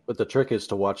 But the trick is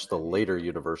to watch the later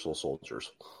Universal Soldiers.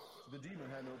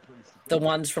 The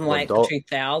ones from like the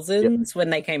 2000s when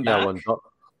they came back. When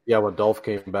Dolph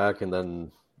came back and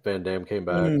then Van Damme came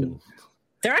back. And...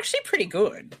 They're actually pretty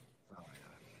good.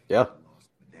 Yeah.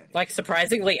 Like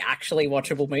surprisingly actually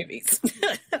watchable movies.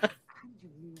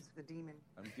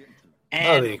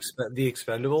 And the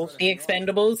Expendables? The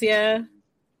Expendables, yeah.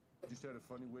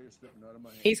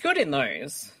 He's good in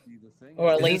those.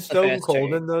 Or at least the Stone first Cold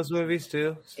two. in those movies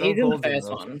too? He's in the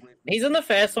first one. He's in the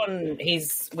first one.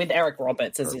 He's with Eric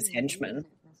Roberts as his henchman.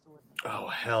 Oh,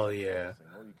 hell yeah.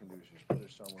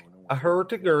 I heard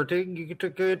the Gertie, you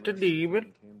took it to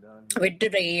demon. With the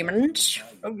demons.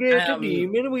 I'm getting the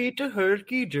demon with the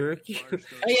herky jerky. Oh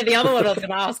yeah, the other one I was going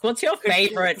to ask, what's your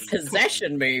favorite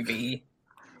possession movie?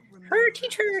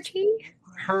 Hurty-turty.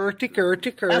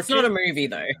 Hurty-gurty. That's not a movie,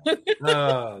 though.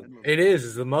 It is.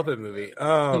 It's the Muppet movie. The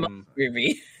Muppet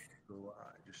movie.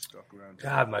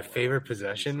 God, my favorite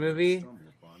possession movie?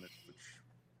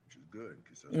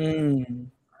 I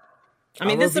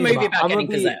mean, this is a movie about getting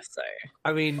possessed, so.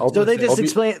 I mean... So they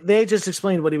just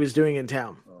explained what he was doing in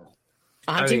town.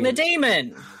 Hunting the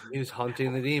demon. He was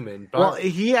hunting the demon. But... Well,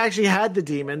 he actually had the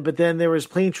demon, but then there was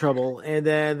plane trouble, and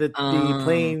then the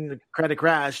plane kind of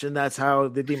crashed, and that's how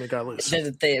the demon got loose.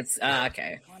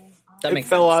 Okay. That makes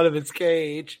fell sense. out of its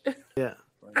cage. Yeah.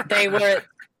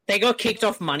 They got kicked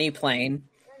off Money Plane.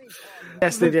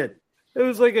 Yes, they did. It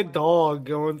was like a dog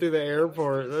going through the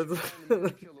airport.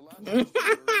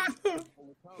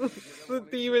 The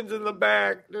demon's in the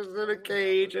back, just in a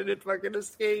cage, and it fucking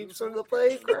escapes from the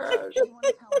plane crash.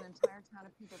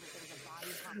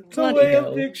 The way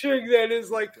I'm picturing that is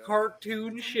like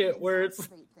cartoon shit, where it's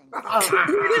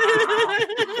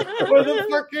Where the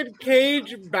fucking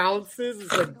cage bounces,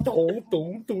 it's like doom,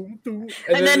 doom, doom, doom.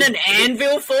 And then an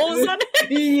anvil falls on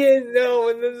it? Yeah, no,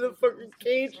 and then the fucking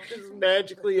cage just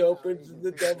magically opens and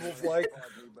the devil's like,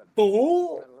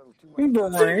 boom.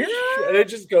 And it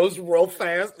just goes real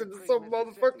fast into some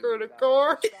motherfucker in a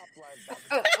car.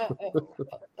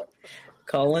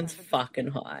 Colin's fucking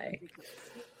high.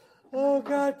 Oh,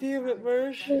 god damn it,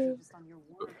 Mersh.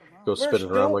 Go spinning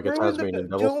around like a Tasmanian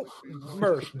devil.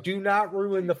 Mersh, do not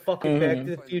ruin the fucking Back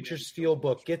to the Future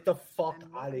Steelbook. Get the fuck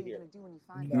out of here.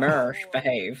 Mersh,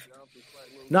 behave.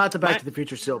 Not the Back to the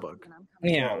Future Steelbook.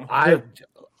 Yeah.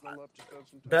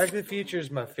 Back to the Future is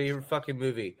my favorite fucking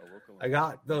movie. I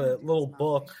got the little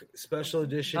book, special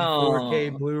edition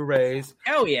 4K Blu-rays.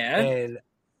 Hell yeah. And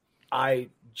I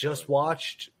just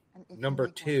watched number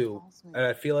 2, and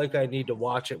I feel like I need to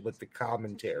watch it with the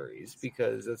commentaries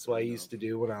because that's what I used to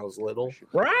do when I was little.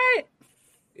 Right?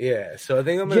 Yeah, so I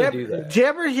think I'm going to do that. Did you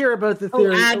ever hear about the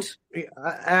theory?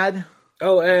 Ad.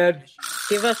 Ad.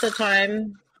 Give us a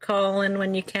time, Colin,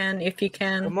 when you can, if you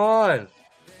can. Come on.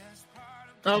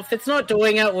 Oh, if it's not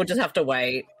doing it, we'll just have to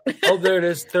wait. Oh, there it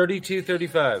is,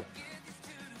 32:35.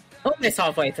 Almost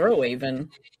halfway through, even.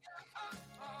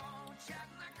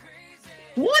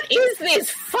 What is this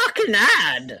fucking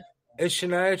ad? It's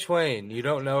Shania Twain. You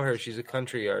don't know her. She's a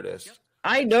country artist.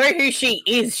 I know who she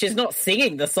is. She's not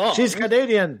singing the song. She's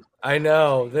Canadian. I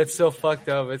know. That's so fucked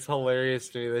up. It's hilarious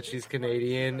to me that she's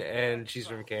Canadian and she's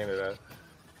from Canada.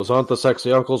 Those aren't the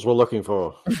sexy uncles we're looking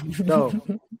for. No.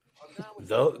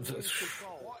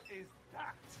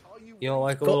 You don't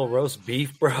like a little roast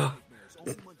beef, bro?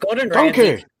 Gordon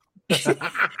Ramsay.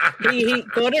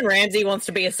 Gordon Ramsay wants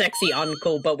to be a sexy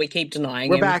uncle, but we keep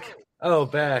denying him. We're back. Oh,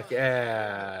 back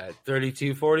at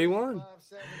 32:41.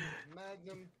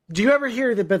 Do you ever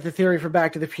hear about the theory for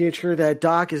Back to the Future that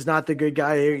Doc is not the good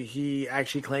guy he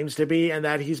actually claims to be, and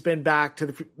that he's been back to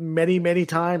the many, many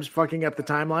times fucking up the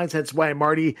timelines? That's why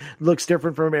Marty looks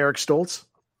different from Eric Stoltz.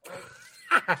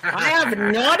 I have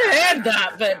not heard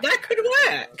that, but that could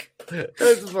work.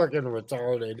 That's fucking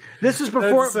retarded. This is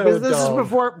before. So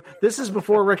This is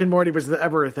before Rick and Morty was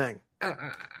ever a thing.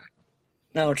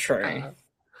 No, true.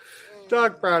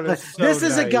 Doc Brown is so This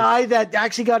is a guy that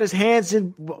actually got his hands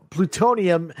in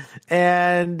plutonium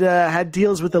and had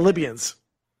deals with the Libyans.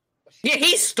 Yeah,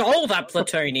 he stole that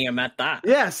plutonium at that.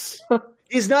 Yes.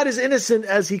 He's not as innocent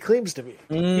as he claims to be.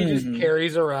 He just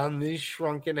carries around these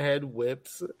shrunken head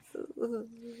whips.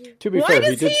 To be fair,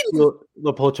 he did steal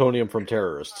the plutonium from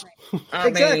terrorists.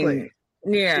 Exactly.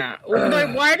 Yeah.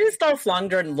 Although, why does Dolph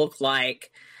Lundgren look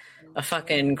like a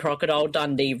fucking Crocodile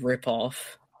Dundee ripoff?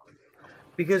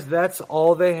 Because that's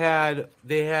all they had.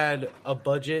 They had a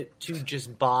budget to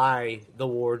just buy the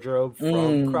wardrobe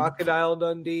from Crocodile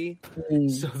Dundee,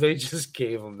 so they just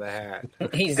gave him the hat.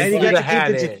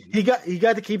 He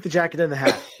got to keep the jacket and the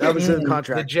hat. That was in the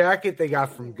contract. The jacket they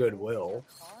got from Goodwill,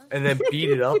 and then beat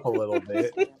it up a little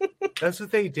bit. That's what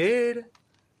they did.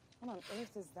 What on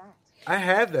earth is that? I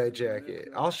have that jacket.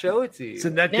 I'll show it to you. It's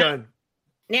a net gun.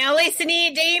 Now listen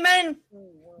here, demon.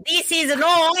 This is a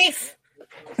knife.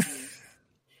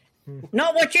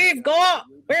 Not what you've got.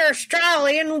 We're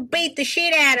Australian. We'll beat the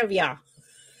shit out of you.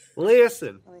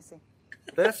 Listen,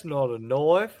 that's not a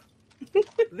knife.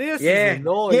 This is a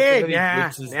knife. And he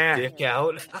whips his dick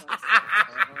out.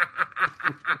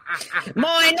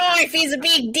 My knife is a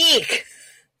big dick.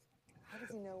 How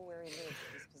does he know where he lives?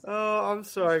 Oh, I'm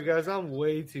sorry, guys. I'm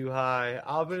way too high.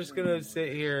 I'm just gonna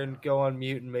sit here and go on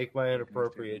mute and make my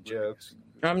inappropriate jokes.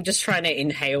 I'm just trying to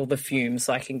inhale the fumes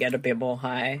so I can get a bit more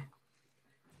high.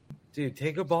 Dude,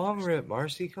 take a bomb rip,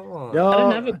 Marcy. Come on. No, I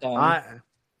don't have a bomb.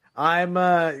 I'm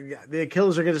the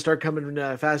kills are going to start coming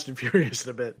Fast and Furious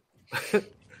in a bit.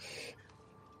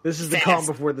 This is the calm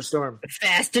before the storm.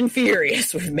 Fast and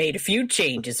Furious. We've made a few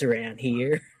changes around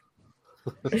here.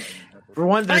 For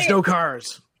one, there's no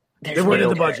cars. They weren't in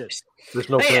the budget. There's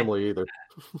no family either.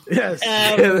 Yes.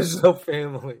 There's no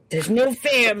family. There's no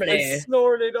family. I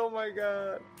snorted. Oh my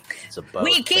god. It's about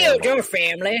We killed your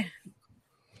family.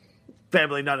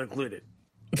 Family not included.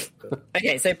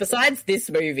 Okay, so besides this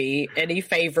movie, any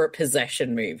favorite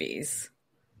possession movies?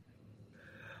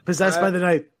 Possessed by the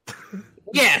Night.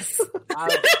 Yes.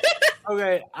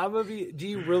 Okay, I'm gonna be. Do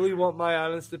you really want my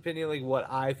honest opinion? Like what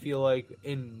I feel like,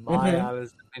 in my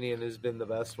honest opinion, has been the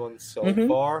best one so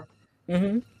far.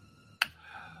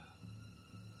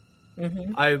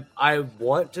 I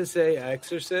want to say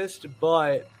Exorcist,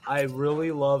 but I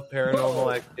really love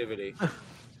Paranormal Activity.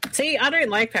 See, I don't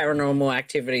like Paranormal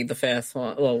Activity, the first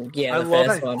one. Well, yeah, the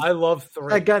first one. I love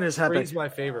 3. That gun is happy. 3's my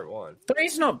favorite one.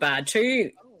 3's not bad.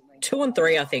 2 and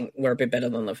 3, I think, were a bit better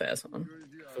than the first one.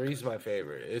 3's my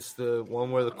favorite. It's the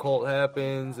one where the cult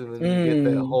happens, and then you get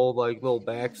that whole like little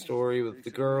backstory with the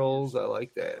girls. I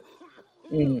like that.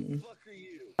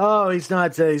 Oh, he's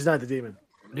not the demon.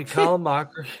 Did Colin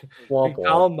Mockery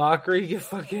get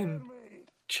fucking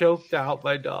choked out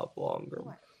by Doppelganger?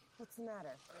 What's the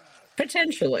matter?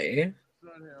 Potentially.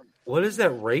 What is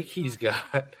that rake he's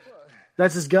got?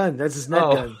 That's his gun. That's his net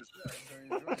gun.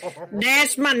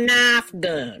 That's my knife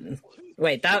gun.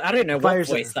 Wait, I don't know what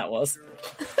voice that was.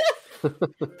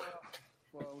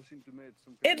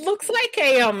 It looks like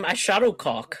a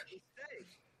shuttlecock.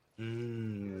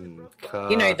 You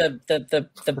know the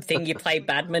thing you play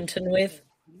badminton with.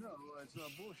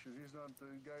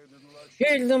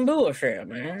 Here's some bullshit,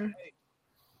 man.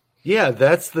 Yeah,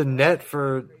 that's the net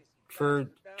for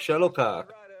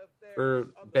shuttlecock for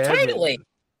badminton. Totally.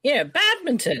 Yeah,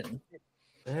 badminton.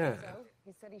 Yeah.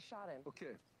 He said he shot him.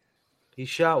 Okay. He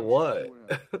shot what?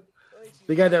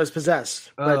 The guy that was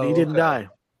possessed, but he didn't die.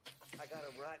 I got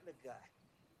him right in the gut.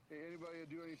 Hey, anybody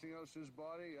do anything else to his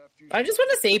body after you... I just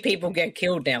want to see people get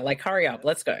killed now. Like, hurry up,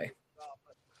 let's go.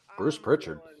 Bruce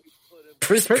Pritchard.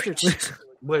 Bruce Pritchard.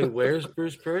 Wait, where's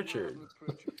Bruce Pritchard?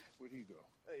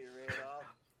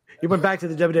 He went back to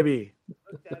the WWE.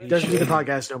 Doesn't do the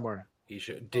podcast no more. He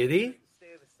should. Did he?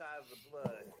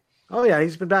 Oh yeah,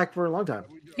 he's been back for a long time.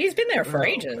 He's been there for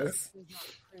ages.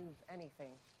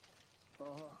 Anything.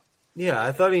 Yeah,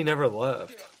 I thought he never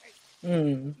left.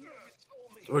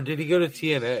 Or did he go to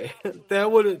TNA?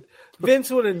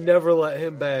 Vince would have never let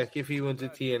him back if he went to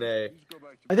TNA.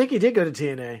 I think he did go to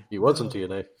TNA. He was in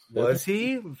TNA. Was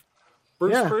he?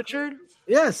 Bruce Pritchard?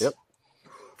 Yes. Yep.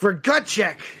 For gut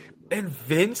check. And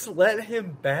Vince let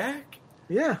him back?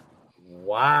 Yeah.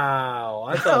 Wow.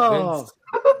 I thought Vince...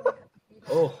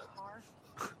 Oh.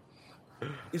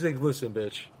 He's like, listen,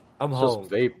 bitch. I'm home.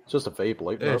 Just a vape.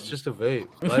 Lighten up. It's just a vape.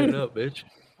 Lighten up, bitch.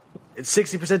 It's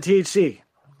 60% THC.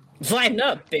 Lighten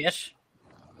up, bitch.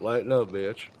 Lighten up,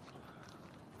 bitch.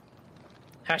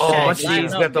 Hashtag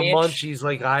he's got the munchies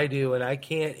like I do, and I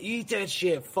can't eat that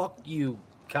shit. Fuck you,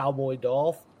 Cowboy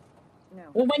Dolph. No.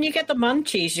 Well, when you get the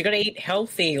munchies, you got to eat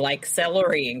healthy, like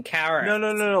celery and carrots.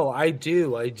 No. I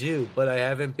do, but I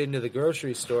haven't been to the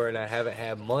grocery store, and I haven't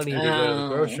had money to go to the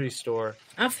grocery store.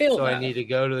 I feel so that. I need to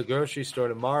go to the grocery store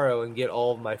tomorrow and get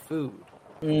all of my food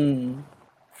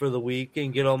for the week,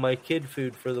 and get all my kid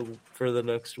food for the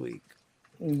next week.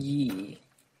 Yeah.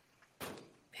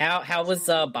 How was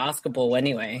basketball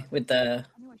anyway with the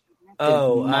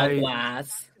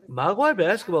Mogwais? Mogwai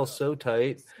basketball's so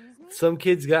tight. Some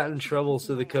kids got in trouble,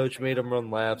 so the coach made them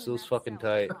run laps. It was fucking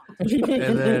tight.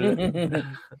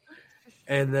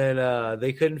 And then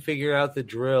they couldn't figure out the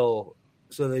drill,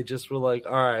 so they just were like,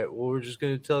 all right, well, we're just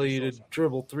going to tell you to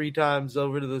dribble 3 times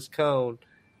over to this cone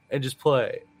and just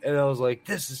play. And I was like,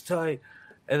 this is tight.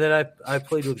 And then I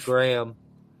played with Graham,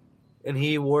 and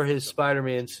he wore his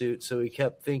Spider-Man suit, so he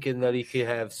kept thinking that he could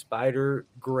have spider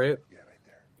grip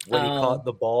when he caught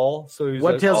the ball. So he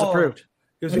was Webtails approved.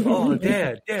 He was like, oh,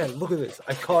 Dad, look at this.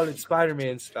 I caught it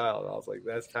Spider-Man style. And I was like,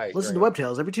 that's tight. Listen to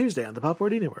Webtails every Tuesday on the Pop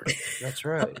 4D Network. That's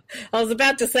right. I was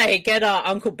about to say, get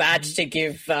Uncle Badge to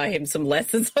give him some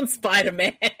lessons on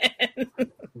Spider-Man.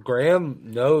 Graham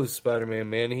knows Spider-Man,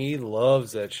 man. He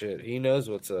loves that shit. He knows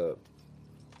what's up.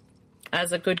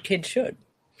 As a good kid should.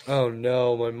 Oh,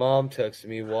 no. My mom texted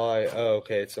me why. Oh,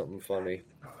 okay. It's something funny.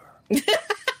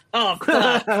 Oh,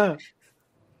 fuck.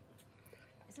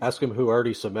 Ask him who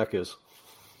Artie Simek is.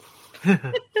 Because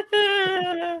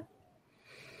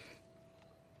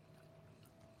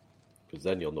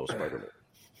then you'll know Spider-Man.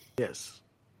 Yes.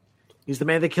 He's the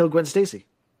man that killed Gwen Stacy.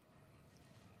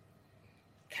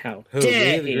 How Who,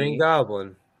 dare the Green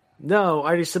Goblin? No,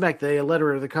 Artie Simek, the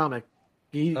letterer of the comic.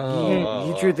 He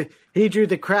drew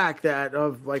the crack that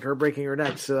of like her breaking her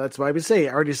neck. So that's why I would say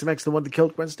Artie Simek's the one that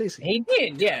killed Gwen Stacy. He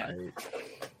did, yeah.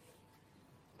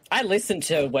 I listened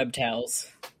to Webtails.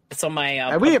 It's on my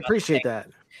and we appreciate that.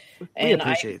 And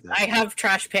I have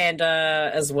Trash Panda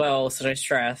as well, so no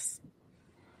stress.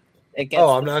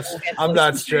 I'm not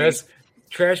stressed.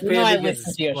 Trash Panda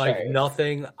gets like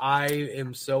nothing. I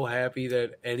am so happy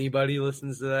that anybody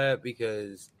listens to that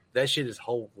because that shit is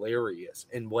hilarious.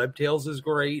 And Webtails is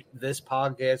great. This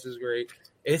podcast is great.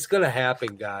 It's gonna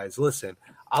happen, guys. Listen,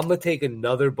 I'm gonna take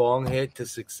another bong hit to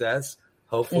success.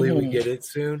 Hopefully, we get it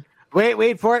soon.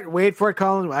 Wait for it,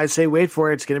 Colin. I say wait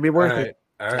for it. It's gonna be worth it.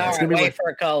 All right, wait for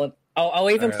it, Colin.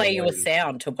 I'll even play you a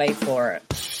sound to wait for it.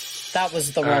 That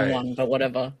was the wrong one, but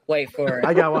whatever. Wait for it.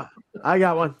 I got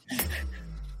one.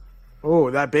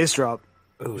 Oh, that bass drop.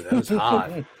 Oh, that was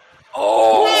hot.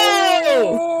 Oh!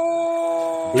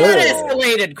 That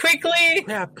escalated quickly.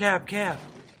 Cap.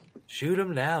 Shoot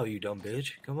him now, you dumb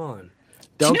bitch. Come on.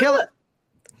 Don't kill it.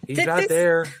 He's not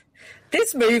there.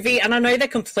 This movie, and I know they're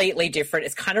completely different,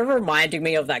 it's kind of reminding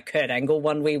me of that Kurt Angle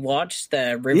one we watched,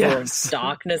 the River of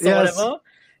Darkness or whatever.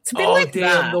 It's a bit like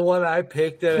that. The one I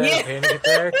picked that had a panic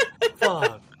attack.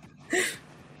 Fuck.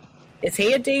 Is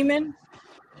he a demon?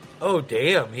 Oh,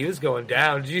 damn. He was going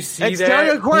down. Did you see It's that?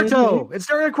 Dario Cuarto. It's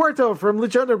Dario Cuarto from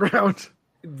Lucha Underground.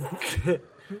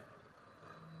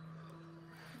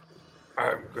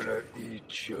 I'm gonna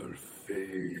eat your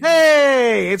face.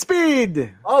 Hey, it's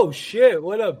Bede. Oh, shit.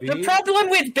 What up, Bede? The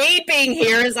problem with Bede being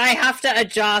here is I have to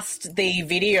adjust the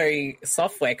video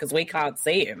software because we can't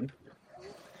see him.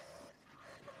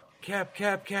 Cap.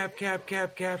 I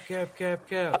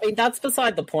mean, that's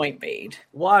beside the point, Bede.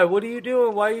 Why? What are you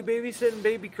doing? Why are you babysitting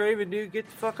Baby Craven, dude? Get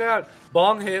the fuck out.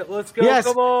 Bong hit. Let's go. Yes.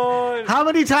 Come on. How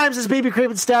many times has Baby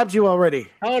Craven stabbed you already?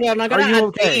 Hold on, I gotta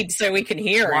add Bede so we can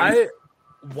hear him.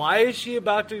 Why is she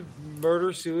about to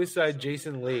murder-suicide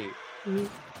Jason Lee?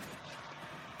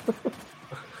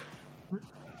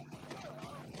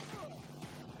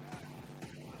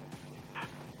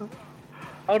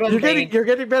 Hold on, you're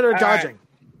getting better at dodging.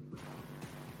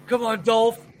 Come on,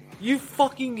 Dolph. You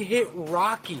fucking hit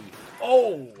Rocky.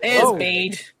 Oh. There's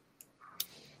Bede.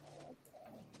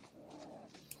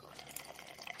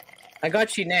 I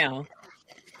got you now.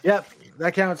 Yep,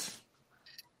 that counts.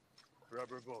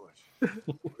 Rubber bullets.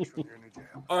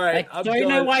 All right. I don't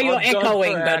know why you're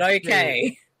echoing, but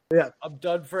okay. Yeah. I'm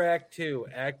done for Act 2.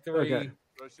 Act 3. Okay.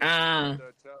 Around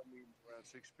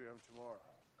 6 p.m. tomorrow.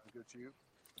 I'm good to you.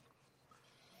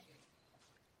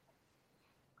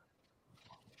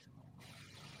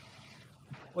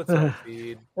 What's up,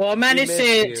 Bede? Well, I managed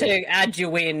to add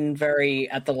you in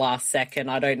at the last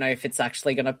second. I don't know if it's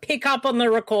actually going to pick up on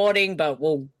the recording, but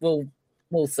we'll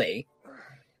see.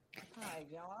 Hi,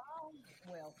 y'all.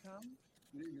 Welcome.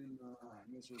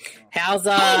 How's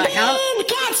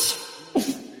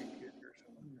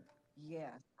Yeah,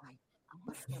 I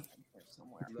was something here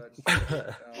somewhere.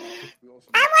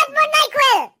 I want my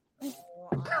nightclub.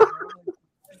 I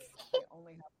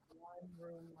only have one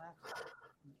room left.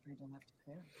 We don't have to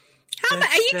pay.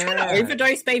 Are you trying to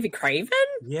overdose Baby Craven?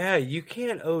 Yeah, you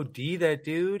can't OD that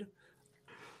dude.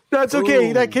 That's okay.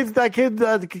 Ooh. The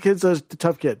kid's a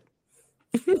tough kid.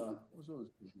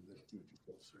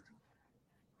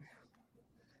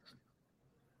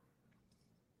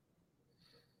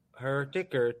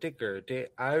 Hurty-gurty-gurty,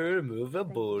 I remove a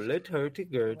bullet,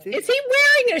 hurty-gurty. Is he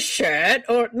wearing a shirt?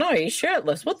 Or no, he's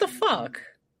shirtless. What the fuck?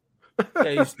 Yeah,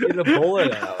 he's spit a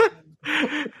bullet out.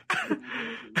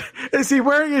 Is he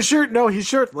wearing a shirt? No, he's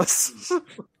shirtless.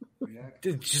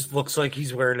 It just looks like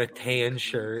he's wearing a tan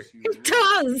shirt. It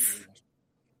does.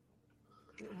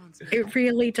 It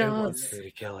really It wants does. me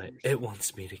to kill it. It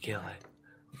wants me to kill it.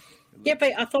 Yeah,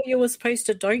 but I thought you were supposed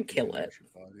to don't kill it.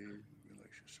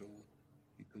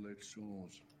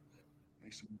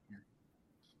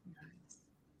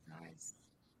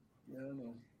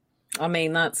 I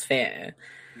mean, that's fair.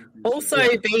 Also,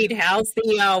 Bede, how's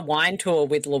the wine tour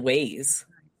with Louise?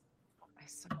 I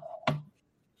saw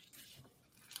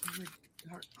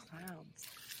dark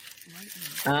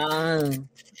clouds.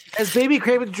 Has Baby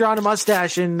Craven drawn a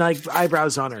mustache and like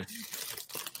eyebrows on her?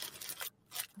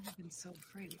 I've been so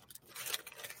afraid.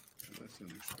 That's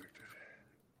unexpected.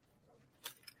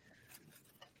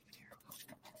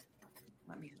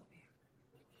 Let me help you.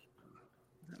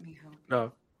 Let me help you.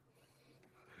 No.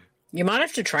 You might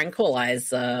have to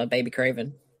tranquilize Baby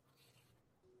Craven.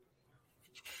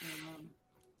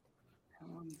 How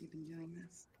long have you been doing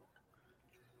this?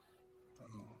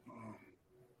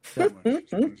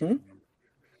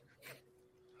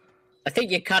 I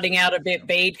think you're cutting out a bit,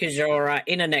 Bede, because your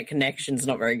internet connection's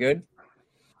not very good.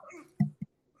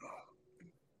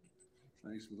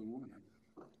 Thanks for the warning.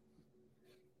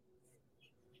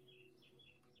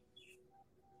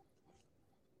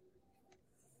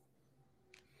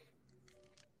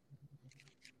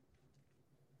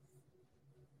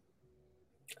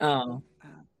 Oh.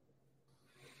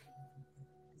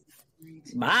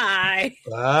 Bye.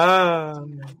 Ah.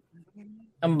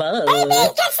 Bye.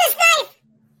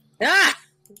 Ah!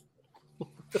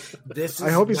 This I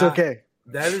hope he's okay.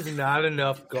 That is not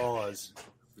enough gauze.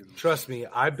 Trust me,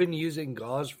 I've been using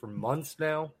gauze for months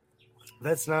now.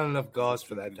 That's not enough gauze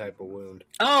for that type of wound.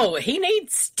 Oh, he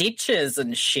needs stitches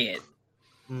and shit.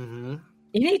 Mm-hmm.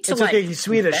 You need to It's okay. He's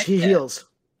Swedish. He heals.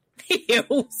 He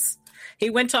heals. He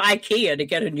went to IKEA to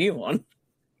get a new one.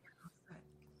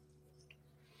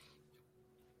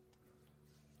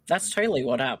 That's totally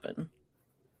what happened.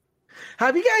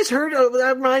 Have you guys heard of,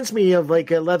 that reminds me of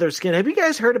like a leather skin. Have you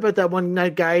guys heard about that one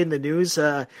night guy in the news,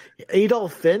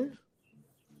 Adolf Finn?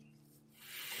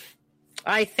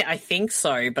 I think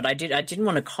so, but I didn't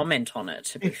want to comment on it.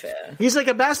 To be fair, He's like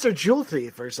a master jewel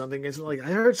thief or something. It's like I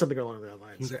heard something along those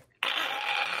lines.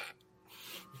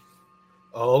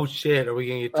 Oh shit! Are we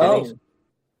gonna get titties?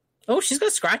 Oh, she's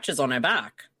got scratches on her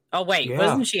back. Oh wait,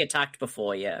 wasn't she attacked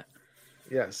before? Yeah.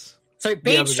 Yes. So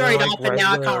Beach showed like up, and now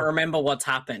I regular- can't remember what's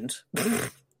happened.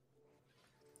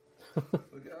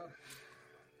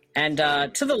 And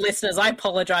to the listeners, I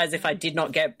apologize if I did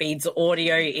not get Bede's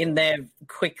audio in there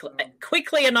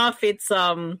quickly enough. It's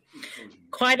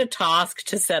quite a task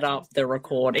to set up the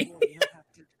recording.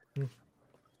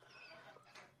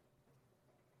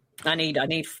 I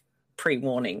need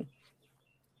pre-warning.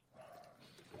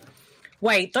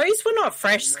 Wait, those were not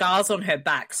fresh scars on her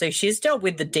back, so she's dealt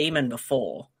with the demon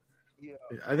before.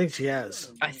 I think she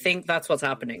has. I think that's what's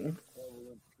happening.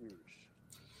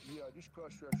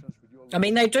 I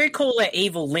mean, they do call her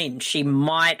Evil Lynn. She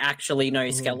might actually know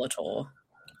Skeletor.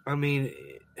 I mean,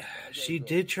 she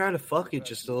did try to fuck it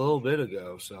just a little bit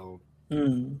ago, so...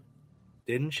 Didn't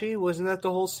she? Wasn't that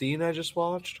the whole scene I just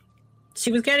watched?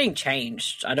 She was getting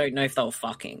changed. I don't know if they were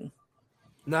fucking.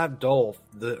 Not Dolph,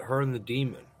 her and the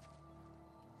demon.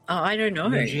 Oh, I don't know.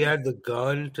 And she had the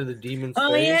gun to the demon's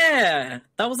Oh, face. yeah.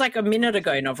 That was like a minute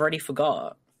ago, and I've already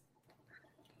forgot.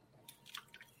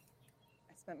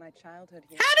 My childhood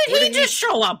here. How did he just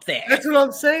show up there? That's what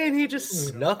I'm saying. He just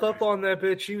snuck up on that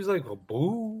bitch. She was like, oh,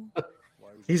 boo.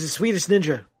 He's the sweetest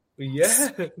ninja. Yeah.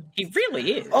 He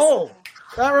really is. Oh,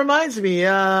 that reminds me.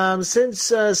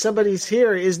 Since somebody's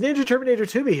here, is Ninja Terminator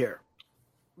Tubi here?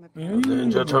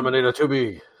 Ninja Terminator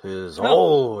Tubi is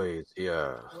always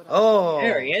here. Oh,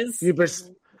 there he is.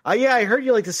 Yeah, I heard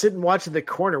you like to sit and watch in the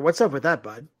corner. What's up with that,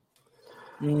 bud?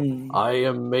 I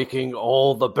am making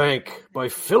all the bank by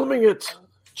filming it.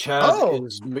 Chad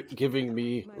is giving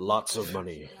me lots of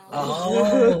money.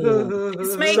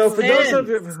 This makes So for sense. those of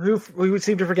you who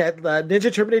seem to forget,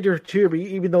 Ninja Terminator 2,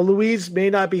 even though Louise may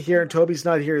not be here and Toby's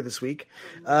not here this week,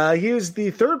 he was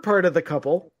the third part of the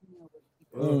couple.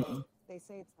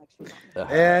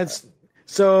 And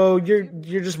so you're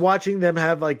just watching them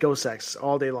have like ghost sex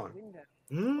all day long.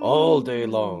 All day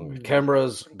long.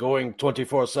 Cameras going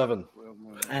 24/7.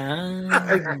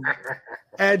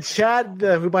 And Chad,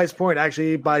 who buys porn,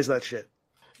 actually buys that shit.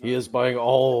 He is buying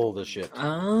all the shit.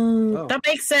 Oh. That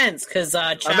makes sense, because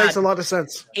Chad... That makes a lot of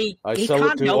sense. I sell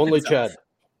it to only Chad.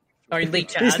 Only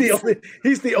Chad.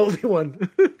 He's the only one.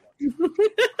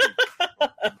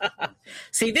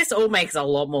 See, this all makes a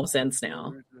lot more sense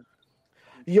now.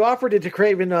 You offered it to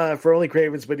Craven for only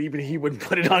Cravens, but even he wouldn't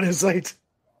put it on his site.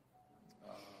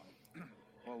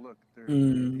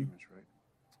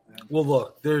 Well,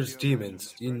 look, there's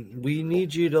demons. We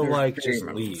need you to, just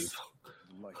leave.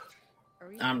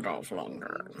 I'm Dolph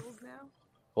Lundgren.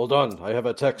 Hold on, I have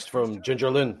a text from Ginger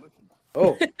Lynn.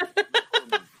 Oh.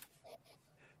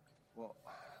 Well,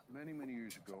 many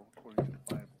years ago, according to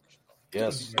the Bible,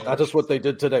 Yes, that is what they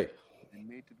did today. they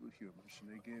mated with humans, and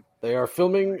they gave They are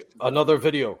filming another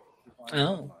video.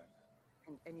 Oh.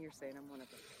 And you're saying I'm one of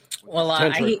them. Well,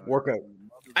 Tantric workout.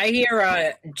 I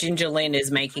hear Ginger Lynn is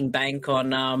making bank on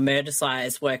Murder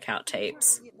Size workout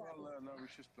tapes.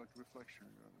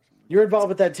 You're involved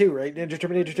with that too, right? Ninja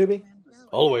Terminator 2B?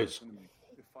 Always.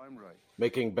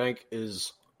 Making bank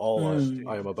is all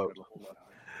I am about.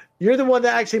 You're the one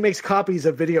that actually makes copies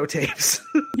of videotapes.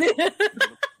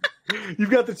 You've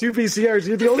got the two VCRs.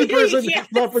 You're the only person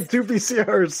left with two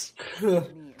VCRs.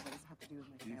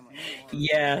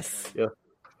 Yes. Yeah.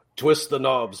 Twist the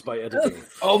knobs by editing.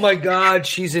 Oh my god,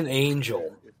 she's an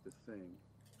angel.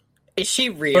 Is she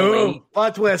really? Boom.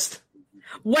 Plot twist.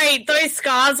 Wait, those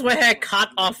scars were her cut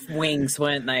off wings,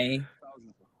 weren't they?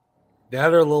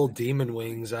 That are little demon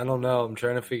wings. I don't know. I'm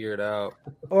trying to figure it out.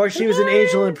 Or she was an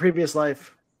angel in previous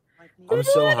life. I'm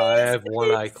so high, I have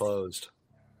one eye closed.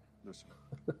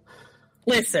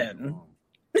 Listen.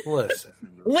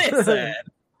 Listen.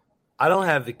 I don't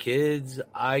have the kids.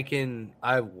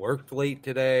 I worked late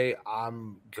today.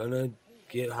 I'm gonna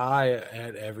get high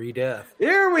at every death.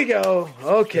 Here we go.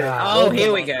 Okay.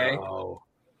 Here we go.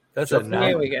 That's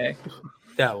Here we go.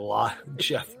 That lot,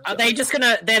 Jeff. Are they just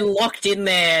they're locked in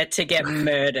there to get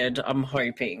murdered, I'm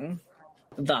hoping.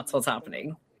 That's what's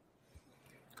happening.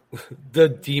 The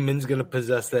demon's gonna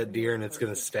possess that deer and it's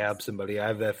gonna stab somebody. I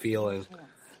have that feeling.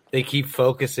 They keep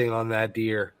focusing on that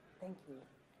deer.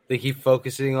 They keep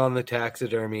focusing on the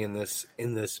taxidermy in this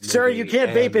movie. Sir, you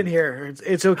can't vape in here.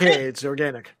 It's okay. It's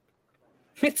organic.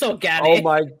 It's organic. Oh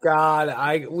my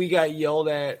god! We got yelled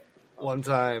at one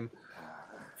time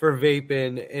for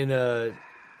vaping in a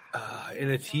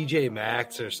TJ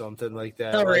Maxx or something like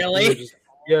that. Oh, really?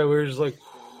 We were just like,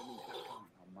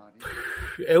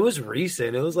 It was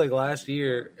recent. It was like last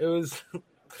year. It was.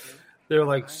 They're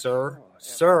like, sir.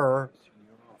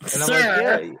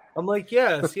 And I'm like,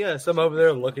 yes. I'm over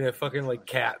there looking at fucking like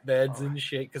cat beds and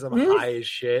shit because I'm high as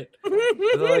shit. And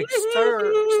they're like,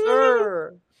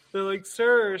 sir. They're like,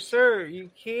 sir,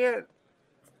 you can't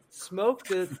smoke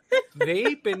the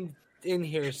vape in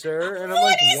here, sir. And I'm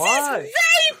like, why?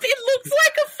 Vape? It looks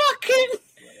like a fucking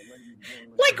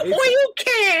oil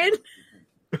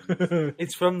can.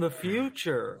 It's from the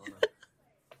future.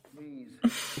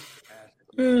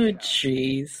 Oh,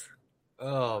 jeez.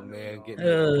 Oh man,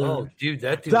 dude,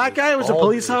 that guy was a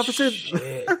police officer.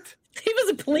 Shit. He was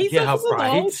a police officer the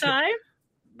whole time.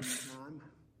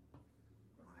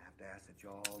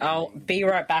 I'll be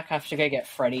right back. I have to go get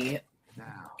Freddy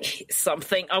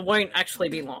something. I won't actually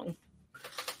be long.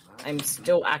 I'm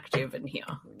still active in here.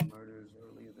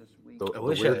 The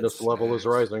weirdness level is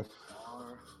rising.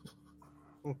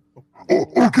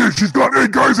 Oh, okay, she's got. Hey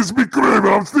guys, it's me,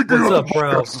 Kramer. I'm thinking What's of up, the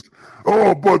bro? podcast.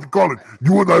 Oh, but Colin,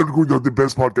 you and I are going to have the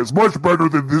best podcast, much better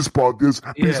than this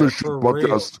piece of shit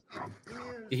podcast.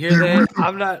 You hear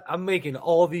that? I'm making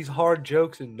all these hard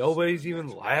jokes and nobody's even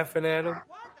laughing at them.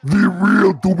 The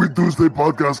real Tubi Tuesday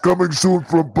podcast coming soon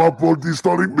from Pop World,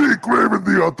 starring me, Kramer,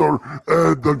 the author,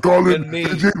 and Colin, and me.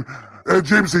 And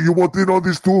James, you want in on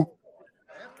this too?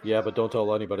 Yeah, but don't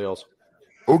tell anybody else.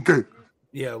 Okay.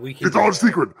 Yeah, we can. It's all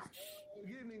secret.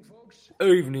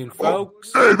 Evening,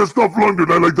 folks. Hey, that's not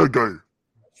London. I like that guy.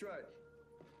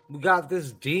 We got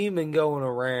this demon going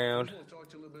around.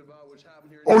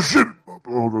 Oh shit!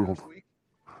 Hold on.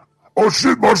 Oh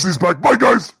shit! Marcy's back. Bye,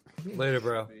 guys. Later,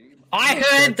 bro. I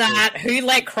heard that. Who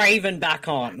let Craven back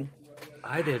on?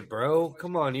 I did, bro.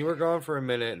 Come on, you were gone for a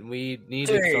minute, and we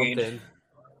needed something.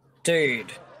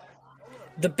 Dude,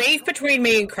 the beef between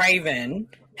me and Craven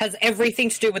has everything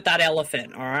to do with that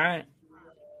elephant. All right.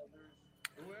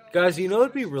 Guys, you know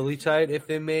it'd be really tight if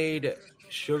they made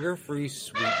sugar-free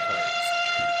sweet tarts.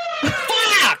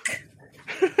 Fuck!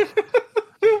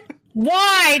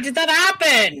 Why did that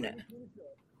happen?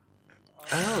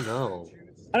 I don't know.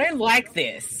 I don't like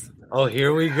this. Oh,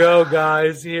 here we go,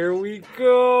 guys. Here we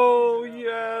go.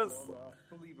 Yes.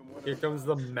 Here comes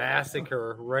the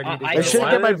massacre. Ready to go. I should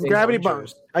get my gravity bong.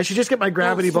 I should just get my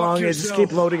gravity bong and just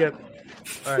keep loading it.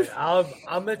 All right,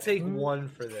 I'm gonna take one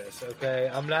for this. Okay,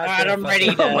 I'm not. All right, I'm ready.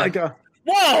 Oh my god!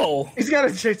 Whoa! He's got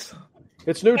a chase.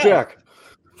 It's New Jack.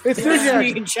 It's New Jack.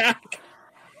 New Jack.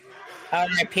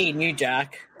 R.I.P. New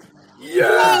Jack.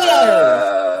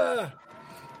 Yeah.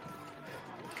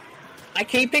 I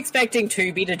keep expecting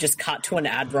Tubi to just cut to an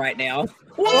ad right now.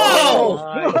 Whoa!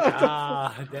 Oh my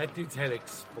god, that dude's head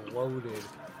exploded.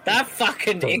 That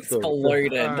fucking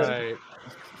exploded. All right.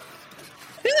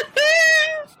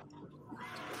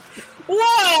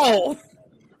 Whoa!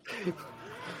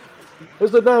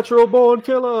 It's the natural born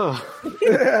killer.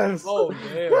 Yes. Oh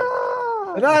man.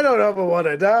 And I don't ever want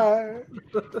to die.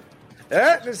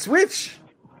 The switch.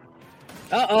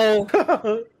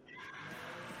 Uh-oh.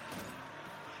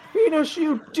 Penis,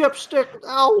 you dipstick.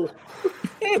 Ow.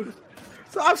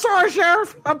 I'm sorry,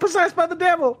 Sheriff. I'm possessed by the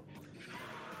devil.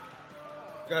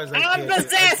 Guys, I'm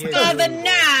possessed by the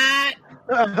night.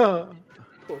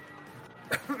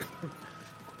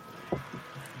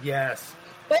 Yes.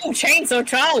 Oh, Chainsaw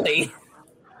Charlie.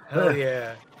 Hell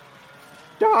yeah.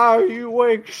 Die, you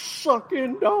wake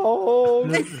sucking dog.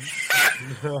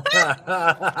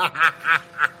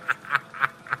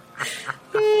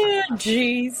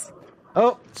 Jeez.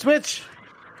 Oh, switch.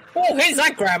 Oh, who's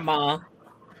that grandma?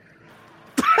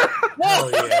 Oh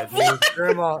yeah, dude.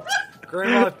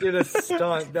 Grandma did a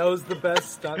stunt. That was the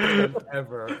best stunt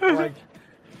ever. Like,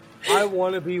 I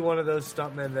want to be one of those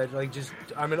stuntmen that, like, just,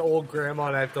 I'm an old grandma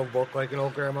and I have to look like an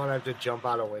old grandma and I have to jump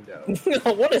out a window.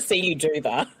 I want to see you do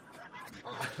that.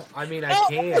 I mean, I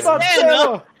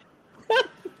can.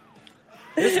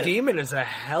 This demon is a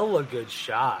hella good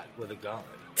shot with a gun.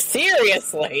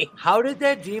 Seriously. How did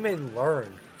that demon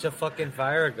learn to fucking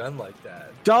fire a gun like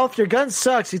that? Dolph, your gun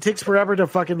sucks. It takes forever to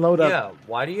fucking load up. Yeah,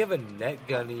 why do you have a net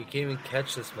gun and you can't even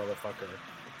catch this motherfucker?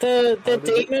 The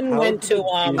demon went to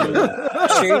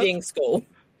shooting school.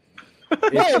 Oh,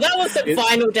 that was some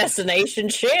Final Destination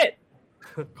shit.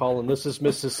 Colin, this is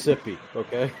Mississippi,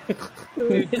 okay?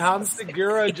 Dude, Tom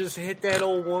Segura just hit that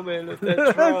old woman with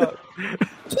that truck.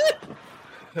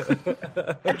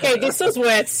 Okay, this was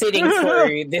worth sitting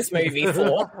through this movie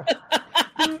for.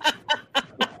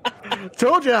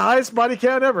 Told you, highest body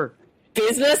count ever.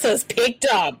 Business has picked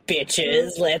up,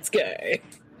 bitches. Let's go.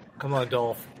 Come on,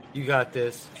 Dolph. You got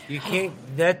this. You can't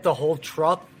net the whole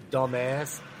truck,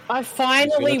 dumbass. I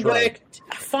finally worked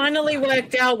finally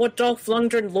worked out what Dolph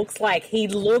Lundgren looks like. He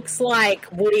looks like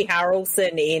Woody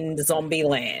Harrelson in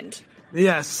Zombieland.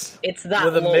 Yes. It's that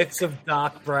with a look. mix of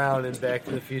Doc Brown and Back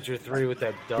to the Future 3 with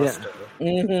that duster.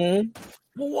 Yeah. Mm-hmm.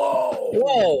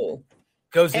 Whoa.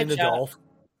 Goes into Dolph.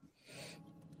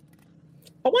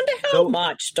 I wonder how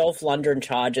much Dolph Lundgren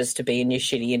charges to be in your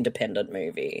shitty independent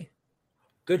movie.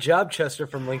 Good job, Chester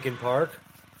from Linkin Park.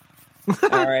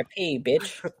 R.I.P.,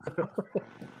 bitch.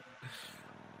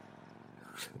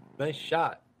 Nice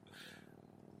shot.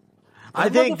 I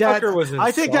think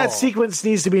that sequence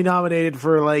needs to be nominated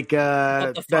for like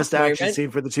best action moment?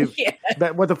 scene for the two. Yeah.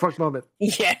 What the fuck moment?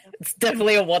 Yeah, it's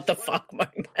definitely a what the fuck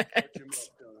moment.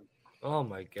 Oh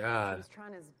my god. He was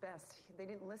trying his best. They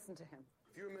didn't listen to him.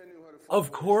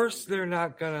 Of course they're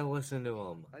not gonna listen to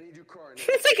him.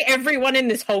 It's like everyone in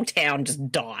this whole town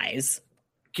just dies.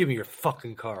 Give me your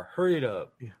fucking car. Hurry it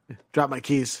up. Drop my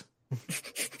keys.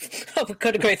 I've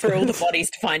got to go through all the bodies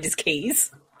to find his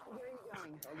keys.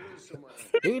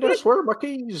 Hey, I swear my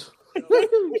keys.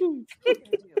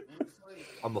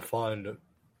 I'm gonna find it.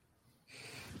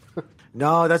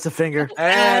 No, that's a finger.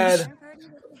 Ed.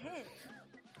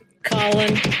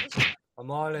 Colin.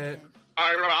 I'm on it.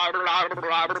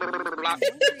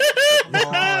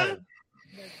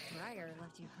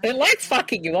 It likes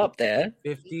fucking you up there.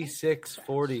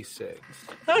 56-46.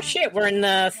 Oh shit, we're in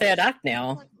the third act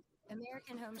now.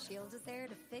 American Home Shield is there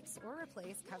to fix or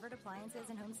replace covered appliances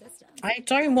and home systems. I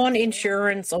don't want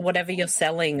insurance or whatever you're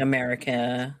selling,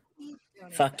 America.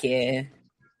 Fuck yeah.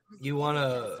 You wanna?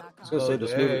 I was gonna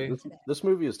say this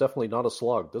movie is definitely not a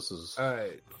slog. This is all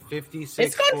right.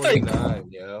 It's gone through.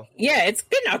 56-49, yo. Yeah, it's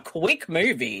been a quick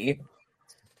movie.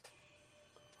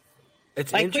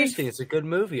 It's interesting. It's a good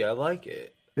movie. I like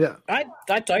it. Yeah, I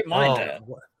don't mind it.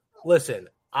 Listen,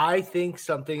 I think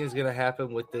something is going to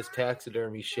happen with this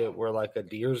taxidermy shit where like a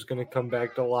deer's going to come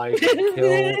back to life and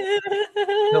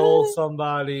kill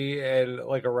somebody, and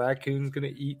like a raccoon's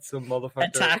going to eat some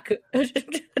motherfucker.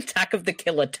 Attack of the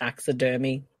Killer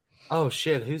taxidermy. Oh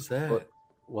shit, who's that?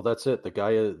 Well, that's it. The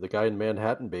guy in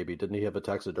Manhattan, baby. Didn't he have a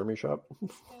taxidermy shop?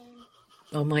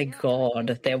 Oh my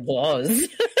god, there was.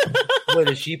 Wait,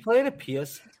 is she playing a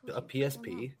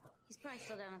PSP? He's probably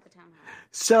still down at the town hall.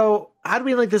 So, how do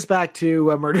we link this back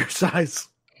to Murder Size?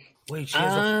 Wait, she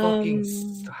has a fucking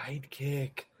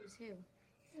sidekick. Who's who?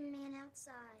 The man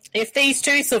outside. If these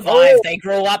two survive, they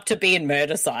grow up to be in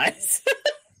Murder Size.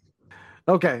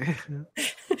 Okay.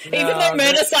 Even though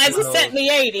Murder Size was set in the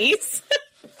 80s.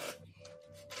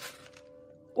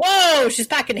 Whoa, she's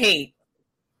packing heat.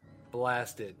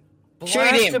 Blasted. Shoot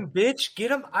Blast him. him, bitch.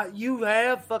 Get him. You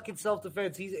have fucking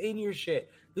self-defense. He's in your shit.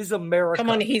 This is America. Come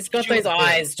on, he's got Shoot those him.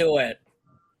 eyes. Do it.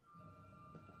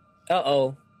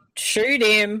 Uh-oh. Shoot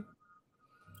him.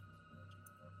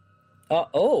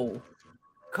 Uh-oh.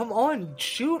 Come on,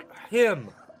 shoot him.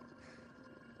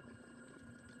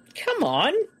 Come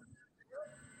on.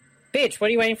 Bitch, what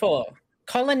are you waiting for?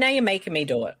 Colin, now you're making me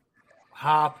do it.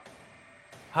 Hop.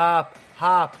 Hop.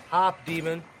 Hop. Hop,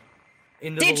 demon.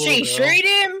 Into Did the she little girl. shoot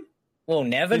him? We'll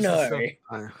never know.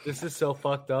 This is so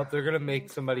fucked up. They're going to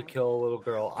make somebody kill a little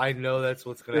girl. I know that's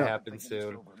what's going to happen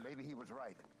soon.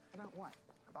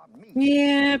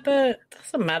 Yeah, but it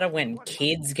doesn't matter when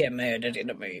kids get murdered in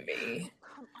a movie.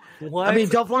 What? I mean,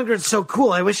 Dolph Lundgren's so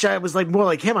cool. I wish I was like more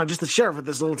like him. I'm just the sheriff of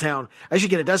this little town. I should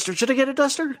get a duster. Should I get a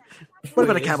duster? What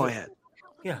about a cowboy hat?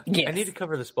 Yeah. Yes. I need to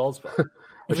cover this bald spot.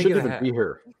 I shouldn't even be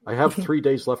here. I have 3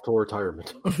 days left till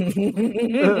retirement.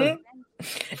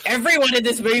 Everyone in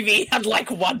this movie had like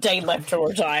 1 day left to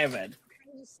retirement.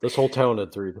 This whole town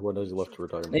had 3 days left to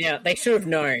retirement. Yeah, they should have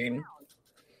known.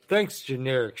 Thanks,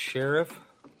 generic sheriff.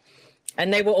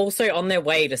 And they were also on their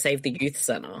way to save the youth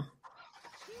center.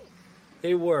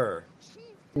 They were.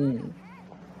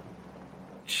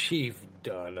 Chief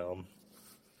Dunham.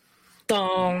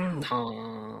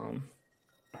 Dum.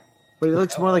 But he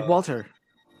looks more like Walter.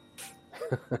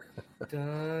 What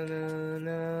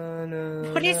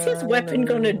is his weapon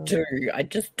gonna do? I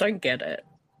just don't get it.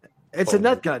 It's a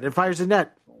net gun. It fires a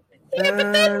net. Yeah,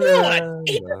 but then what?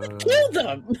 He doesn't kill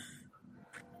them.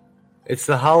 It's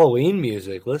the Halloween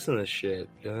music. Listen to this shit.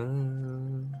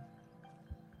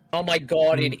 Oh my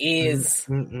god, it is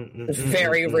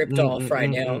very ripped off right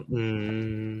now.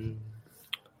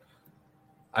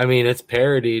 I mean, it's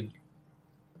parodied.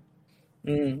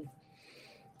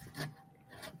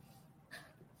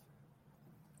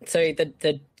 So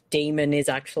the demon is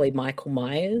actually Michael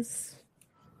Myers?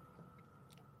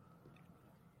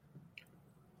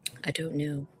 I don't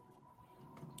know.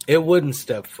 It wouldn't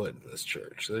step foot in this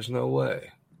church. There's no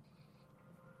way.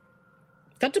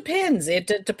 That depends.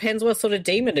 It depends what sort of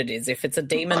demon it is. If it's a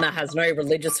demon that has no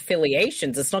religious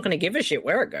affiliations, it's not going to give a shit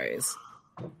where it goes.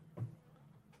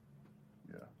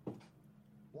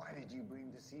 Why did you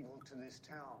bring this evil to this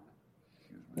town?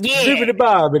 Yeah.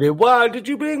 Bibbidi-bobbidi, why did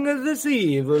you bring us this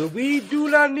evil? We do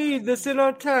not need this in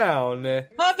our town.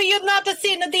 Have you not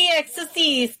seen the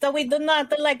exorcist? We do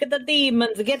not like the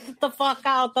demons. Get the fuck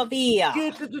out of here.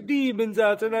 Get the demons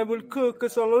out and I will cook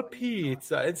us all a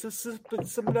pizza and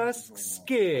some nice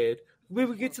skate. We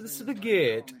will get to the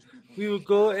spaghetti. We will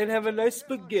go and have a nice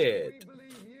spaghetti.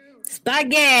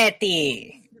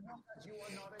 Spaghetti.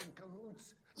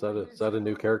 Is that a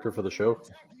new character for the show?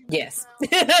 Yes.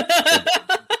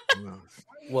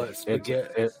 What,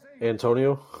 spaghetti?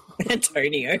 Antonio?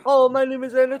 Antonio. Oh, my name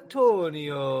is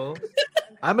Antonio.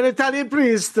 I'm an Italian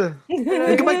priest. Look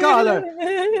at my collar.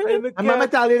 I'm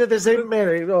Italian at the St.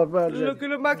 Mary. Oh, look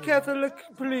at my Catholic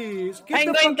priest. Get I'm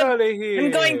the going fuck out of here.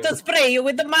 I'm going to spray you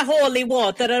with my holy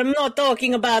water. I'm not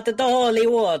talking about the holy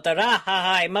water.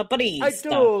 I'm a priest. I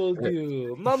told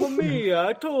you. Mamma mia,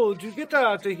 I told you. Get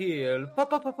out of here. Pa.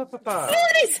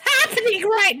 What is happening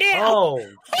right now? Oh.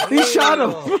 He shot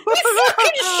him. He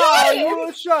fucking shot him.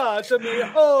 You shot me.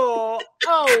 Oh.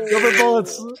 Rubber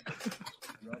bullets.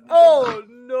 Oh,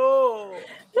 no.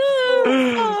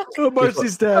 Oh,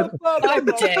 Marcy's dead. I'm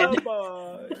dead.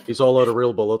 He's all out of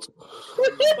real bullets. He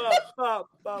just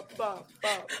fucking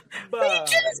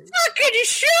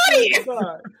shot him.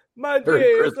 My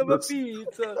days of a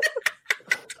pizza.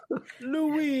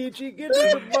 Luigi, get to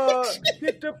the bar.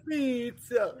 Get the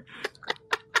pizza.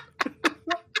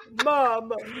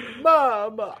 Mama,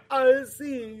 I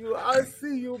see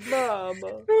you,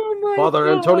 Mama. Oh Father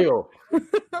God. Antonio,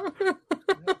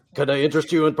 can I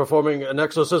interest you in performing an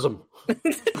exorcism?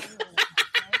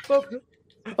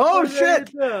 Oh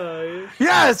shit!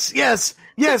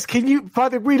 Yes. Can you,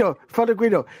 Father Guido?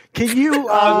 Can you,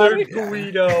 Father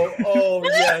Guido? Oh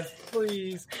yes,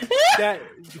 please.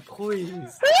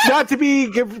 Please. Not to be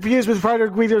confused with Father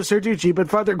Guido Sarducci, but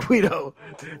Father Guido.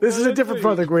 This is a different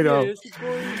Father Guido. Yes,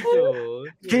 Guido.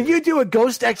 Can you do a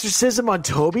ghost exorcism on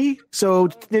Toby so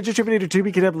Ninja Terminator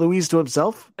Tubi can have Louise to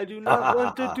himself? I do not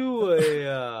want to do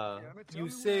a, you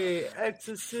say,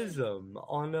 exorcism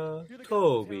on a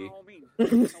Toby.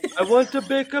 I want to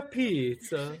bake a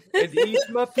pizza and eat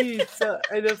my pizza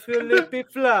and a flippy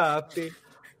floppy.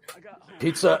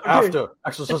 Pizza after,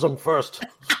 exorcism first.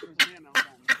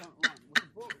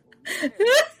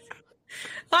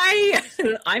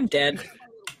 I'm dead.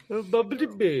 Bubbly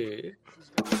bee.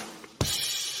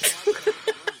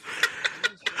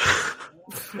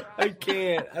 I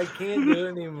can't do it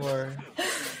anymore.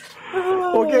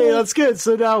 Okay, that's good.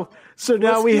 So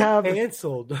now we have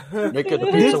canceled. Making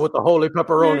the pizza with the holy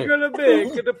pepperoni. We're gonna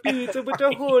make the pizza with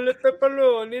the holy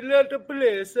pepperoni. Let the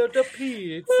bliss of the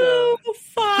pizza. Oh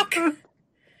fuck!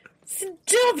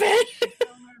 Stupid.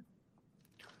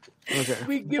 Okay.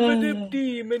 We give the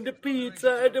demon the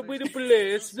pizza and we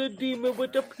bless the demon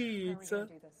with the pizza.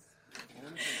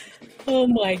 Oh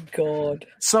my god.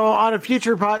 So on a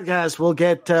future podcast, we'll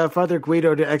get Father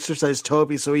Guido to exorcise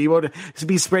Toby so he won't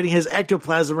be spreading his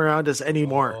ectoplasm around us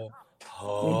anymore.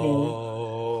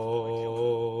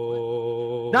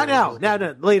 Not now.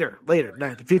 No, later.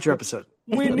 No, the future episode.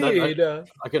 We need.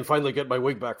 I can finally get my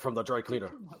wig back from the dry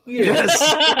cleaner. Yes.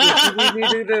 We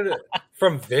needed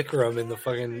from Vikram in the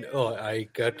fucking. Oh, I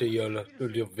got to your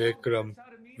Vikram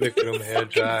hair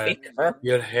dry.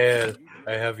 Your hair.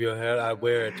 I have your hair. I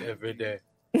wear it every day.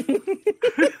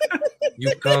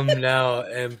 You come now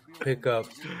and pick up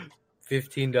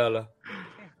 $15.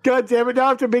 God damn it! Now I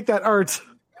have to make that art.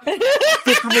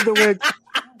 Vikram with the wig.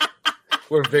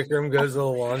 Where Vikram goes to the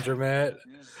laundromat.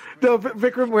 No,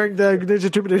 Vikram wearing the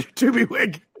Ninja Terminator Tubi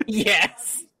wig.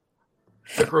 Yes.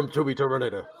 Vikram Tubi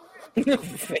Terminator.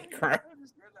 Vikram.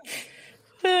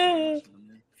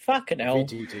 Fucking hell.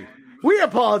 VTT. We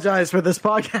apologize for this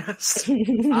podcast.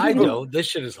 I know. This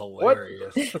shit is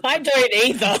hilarious. I don't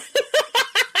either.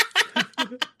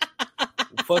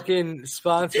 Fucking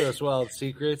sponsor us, Wild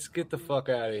Secrets. Get the fuck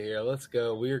out of here. Let's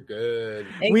go. We're good.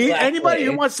 Exactly. Anybody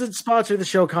who wants to sponsor the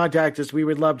show, contact us. We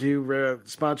would love to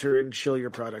sponsor and shill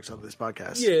your products on this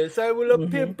podcast. Yes, I will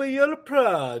pimp your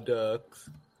products.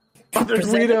 Father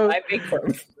Guido.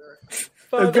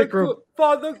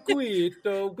 Father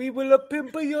Guido, we will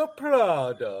pimp your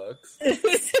products.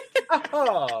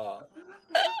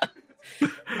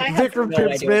 Vikram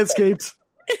pimps Manscaped.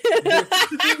 I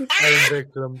am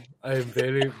Vikram. I am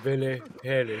very, very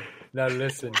hairy. Now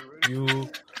listen, you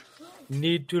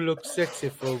need to look sexy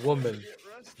for a woman.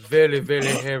 Very, very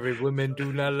hairy. Women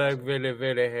do not like very,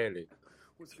 very hairy.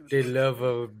 They love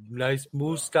a nice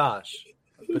moustache.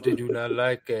 but they do not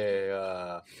like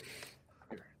a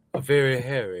very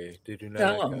hairy. They do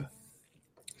not like a...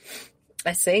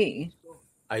 I see.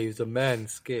 I use a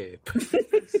manscape.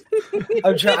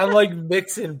 I'm like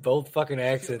mixing both fucking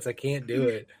accents. I can't do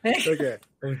it. Okay.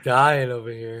 I'm dying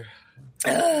over here.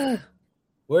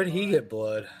 Where did he get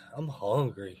blood? I'm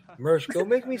hungry. Mersh, go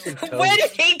make me some toast. Where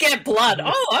did he get blood?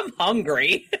 Oh, I'm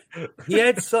hungry. He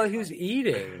was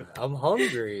eating. I'm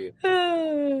hungry.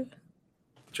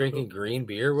 Drinking green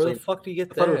beer? Where the fuck do you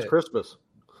get I thought it was that? Christmas.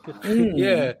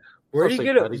 Yeah. Where do St.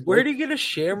 you get a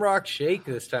Shamrock Shake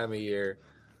this time of year?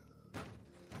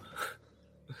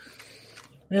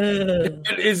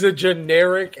 It is a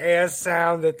generic ass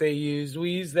sound that they use.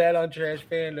 We use that on Trash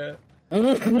Panda.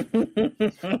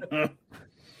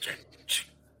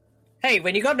 Hey,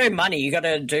 when you got no money, you got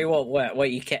to do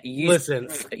what you can. Use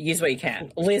what you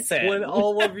can. Listen. When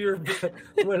all of your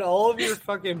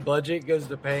fucking budget goes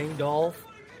to paying Dolph.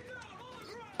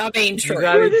 I mean, true. Who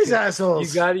are these assholes?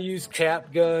 You got to use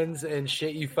cap guns and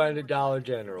shit you find at Dollar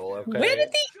General. Okay. Where did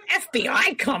the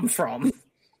FBI come from?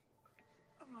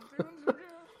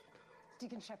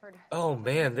 Oh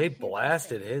man, they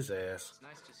blasted his ass.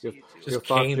 You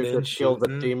thought you could kill the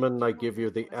demon? I give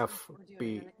you the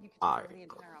FBI.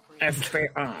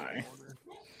 FBI.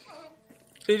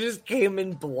 They just came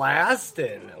in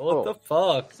blasting. What the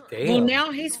fuck? Damn. Well, now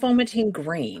he's vomiting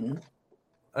green.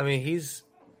 I mean, he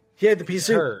had the piece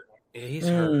hurt. Yeah, he's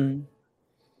hurt.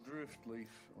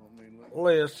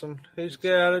 Listen, he's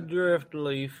got a drift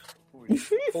leaf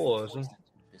poison.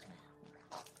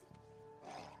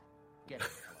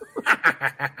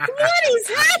 What is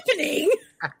happening?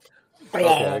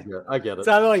 Okay, I get it.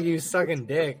 Sounded like you sucking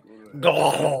dick.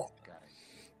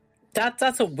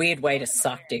 That's a weird way to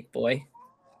suck dick, boy.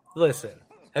 Listen,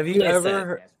 have you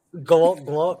ever gluck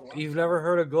gluck? You've never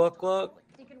heard of gluck gluck?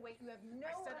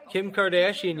 Kim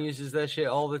Kardashian uses that shit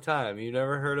all the time. You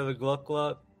never heard of the gluck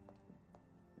gluck?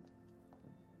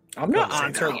 I'm not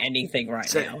answering anything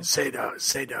right now. Say no.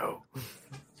 Say no.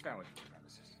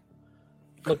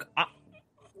 Look,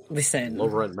 listen. Low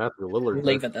rent Matthew Lillard.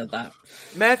 Leave it at that.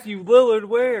 Matthew Lillard,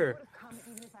 where?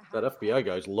 That FBI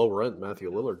guy's low rent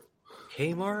Matthew Lillard.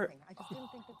 Kmart?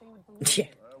 Yeah.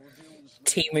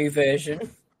 Temu version.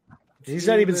 He's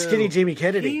not even skinny Jamie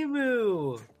Kennedy.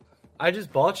 Temu. I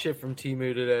just bought shit from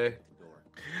Temu today.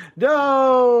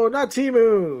 No, not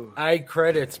Temu. I had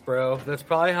credits, bro. That's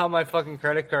probably how my fucking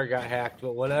credit card got hacked,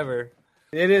 but whatever.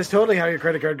 It is totally how your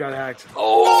credit card got hacked.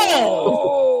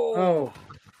 Oh!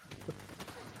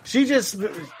 She just,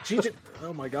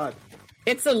 oh my god.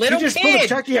 It's a little kid. She just kid. pulled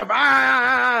Chucky up.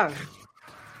 Ah!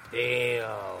 Damn.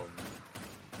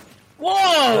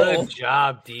 Whoa! Good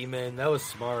job, Demon. That was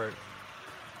smart.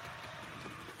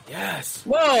 Yes.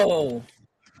 Whoa!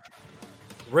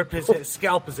 Rip his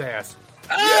scalp his ass.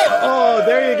 Oh,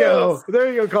 there you go.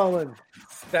 There you go, Colin.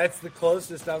 That's the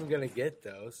closest I'm gonna get,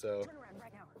 though. So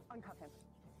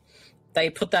they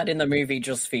put that in the movie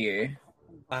just for you.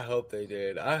 I hope they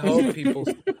did. I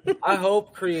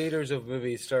hope creators of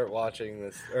movies start watching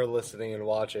this or listening and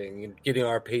watching and getting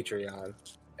our Patreon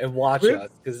and watch us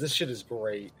because this shit is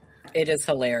great. It is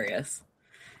hilarious.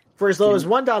 For as low as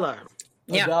 $1.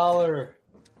 Yeah. $1.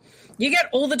 You get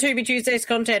all the Tubi Tuesdays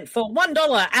content for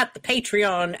 $1 at the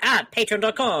Patreon at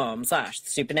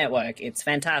patreon.com/Super Network. It's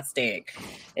fantastic.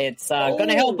 It's going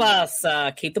to help us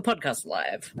keep the podcast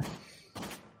alive.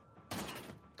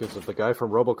 Because if the guy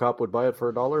from RoboCop would buy it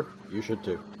for $1, you should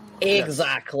too.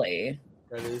 Exactly.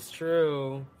 That is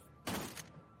true.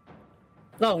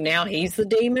 Oh, now he's the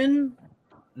demon?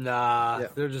 Nah,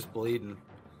 they're just bleeding.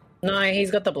 No, he's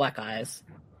got the black eyes.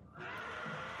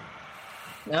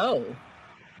 No.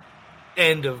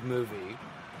 End of movie.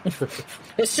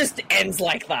 It just ends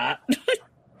like that.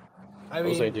 I mean, that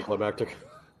was anticlimactic.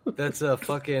 That's a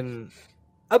fucking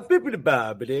a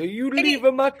bibbidi-bobbidi. You leave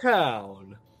my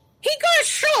town. He got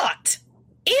shot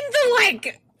in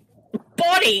the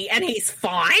body, and he's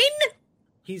fine.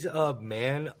 He's a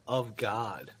man of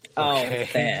God. Okay. Oh,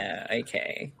 fair.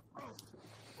 Okay.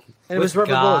 And it was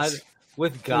rubber bullets.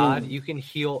 With God, you can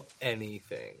heal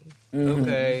anything. Mm-hmm.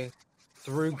 Okay.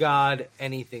 Through God,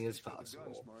 anything is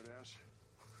possible.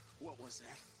 What was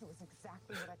that? It was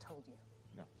exactly what I told you.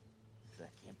 No,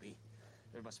 that can't be.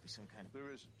 There must be some kind of...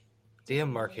 There is.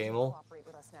 Damn, Mark Hamill.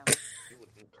 You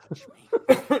wouldn't touch me.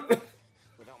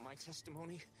 Without my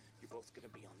testimony, you're both going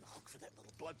to be on the hook for that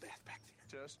little bloodbath back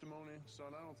there. Testimony?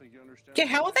 Son, I don't think you understand. Yeah,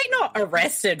 how are they not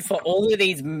arrested for all of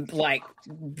these,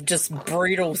 just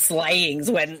brutal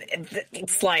slayings when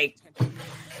it's like...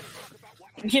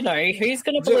 You know, who's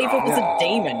going to believe it was a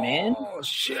demon, man? Oh,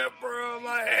 shit, bro,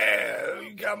 my head.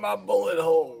 You got my bullet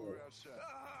hole.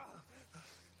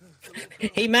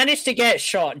 He managed to get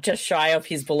shot just shy of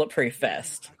his bulletproof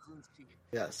vest.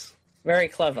 Yes. Very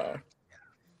clever.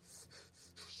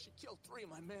 She killed 3 of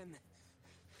my men.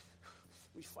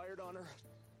 We fired on her.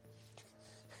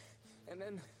 And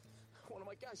then one of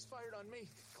my guys fired on me,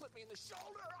 clipped me in the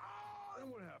shoulder. Oh!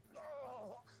 And what happened?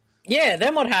 Oh! Yeah,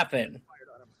 then what happened?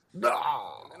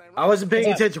 I wasn't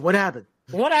paying attention. What happened?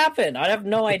 What happened? I have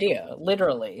no idea.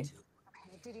 Literally.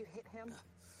 Did you hit him?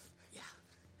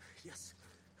 Yes.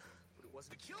 But it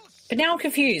wasn't a kill. But now I'm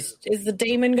confused. Is the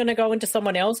demon going to go into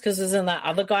someone else? Because isn't that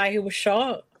other guy who was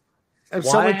shot? If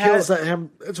someone kills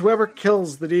him, it's whoever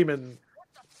kills the demon.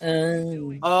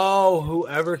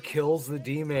 Whoever kills the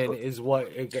demon is what...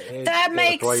 That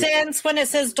makes sense when it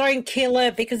says don't kill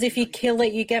it, because if you kill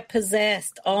it, you get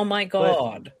possessed. Oh my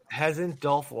god. But hasn't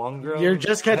Dolph Lundgren... You're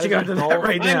just catching on to that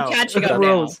right now. I'm catching on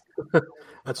now.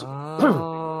 That's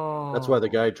why the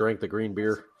guy drank the green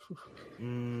beer.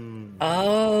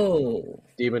 Oh.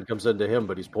 Demon comes into him,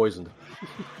 but he's poisoned.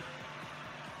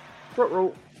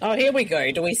 Oh, here we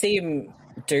go. Do we see him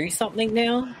do something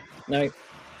now? No.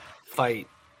 Fight.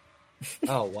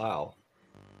 Oh, wow.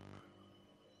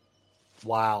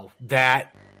 Wow.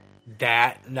 That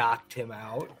knocked him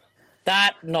out.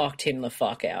 That knocked him the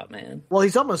fuck out, man. Well,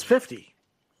 he's almost 50.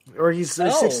 Or he's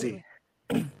 60.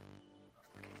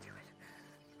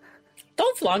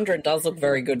 Dolph Lundgren does look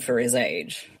very good for his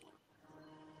age.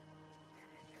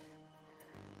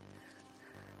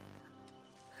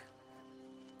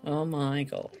 Oh my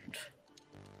god.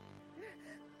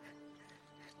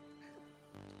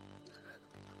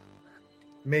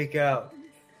 Make out.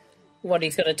 What,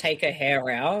 he's gonna take her hair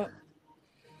out?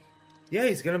 Yeah,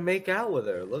 he's gonna make out with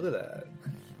her. Look at that.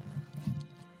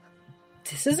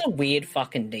 This is a weird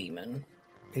fucking demon.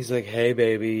 He's like, hey,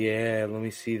 baby, yeah, let me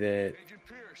see that.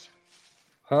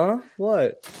 Huh?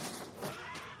 What?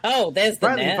 Oh, there's the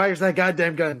Bradley net. fires that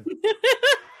goddamn gun.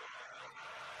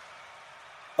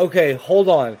 Okay, hold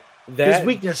on. His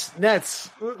weakness, nets.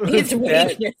 His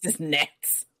weakness is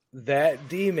nets. That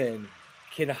demon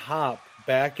can hop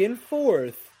back and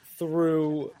forth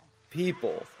through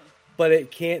people, but it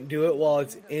can't do it while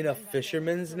it's in a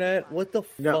fisherman's net? What the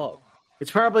fuck? It's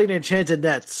probably an enchanted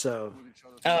net, so...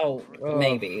 Oh,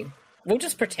 maybe. We'll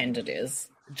just pretend it is.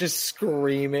 Just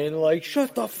screaming, like,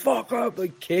 shut the fuck up,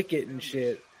 like, kick it and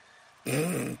shit.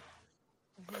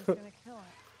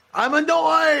 I'm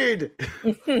annoyed!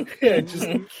 Yeah, just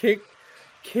kick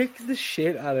the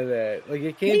shit out of that. Like,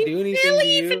 it can't do anything barely to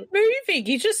you. even moving.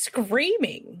 He's just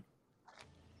screaming.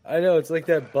 I know, it's like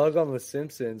that bug on The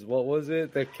Simpsons. What was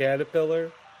it? The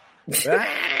caterpillar?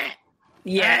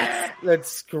 Yes. That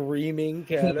screaming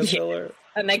caterpillar. Yeah.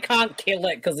 And they can't kill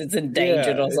it because it's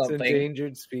endangered or something. It's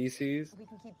endangered species.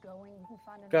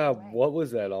 God, what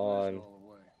was that on?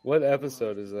 What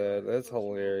episode is that? That's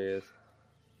hilarious.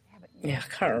 Yeah, I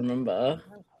can't remember.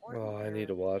 Oh, I need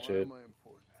to watch it.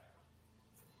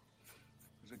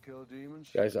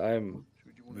 Guys, I'm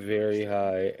very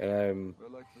high and I'm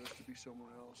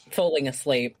Falling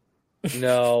asleep.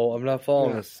 No, I'm not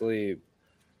falling asleep.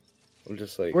 I'm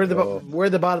just like We're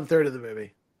the bottom third of the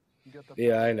movie.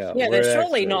 Yeah, I know. Yeah, there's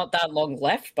surely not that long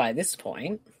left by this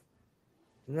point.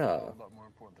 No.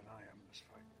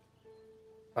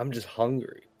 I'm just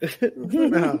hungry.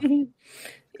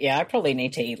 Yeah, I probably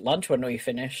need to eat lunch when we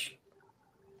finish.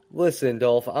 Listen,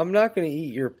 Dolph, I'm not going to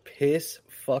eat your piss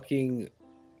fucking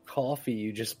coffee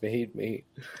you just made me.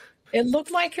 It looked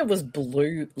like it was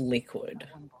blue liquid.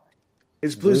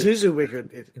 It's blue Zuzu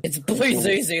liquid. It's blue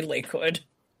Zuzu liquid.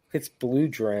 It's blue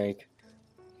drank.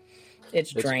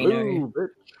 It's Drano. Blue,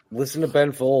 listen to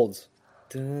Ben Folds.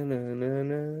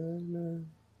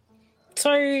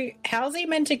 So, how's he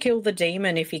meant to kill the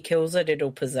demon? If he kills it,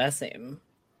 it'll possess him.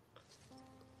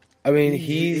 I mean,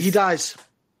 he dies.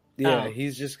 Yeah,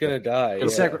 he's just gonna die.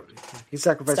 He's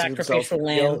sacrificing himself. Sacrificial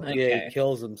lamb. Okay. Yeah, he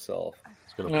kills himself.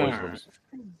 He's gonna poison himself.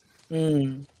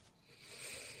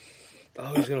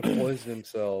 Oh, he's gonna poison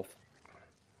himself.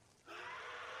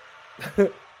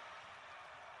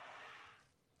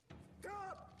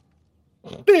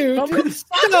 Dude,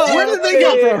 where did they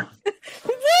come from?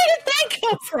 Where did that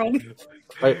come from?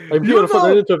 I'm here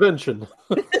for an intervention.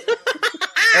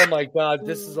 Oh my god,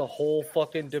 this is a whole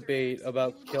fucking debate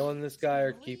about killing this guy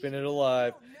or keeping it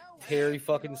alive. Terry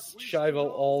fucking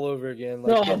Shivo all over again.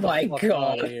 Like, oh my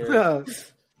god.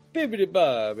 Bibbidi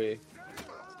Bobby.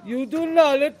 You do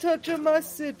not touch my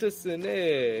citizen,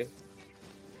 eh?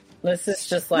 This is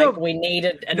just like, we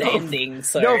needed an ending,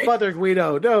 so... No, Father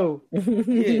Guido, no!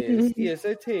 yes,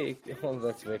 I take... Oh,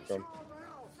 that's Vikram.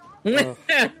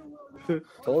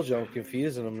 Told you I'm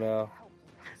confusing him now.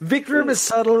 Vikram is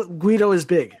subtle, Guido is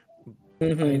big. I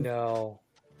know.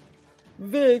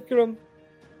 Vikram.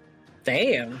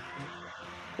 Damn.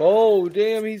 Oh,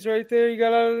 damn, he's right there. He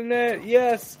got out of the net.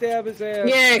 Yes, stab his ass.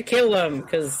 Yeah, kill him,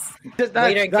 because we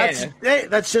don't care. Hey,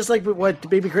 that's just like what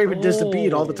Baby Craven does to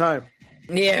Beat all the time.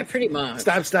 Yeah, pretty much.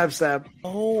 Stab, stab, stab.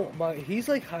 Oh, my. He's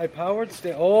like high-powered.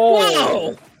 Oh.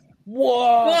 Whoa!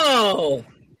 Whoa! Whoa!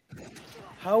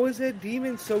 How is that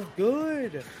demon so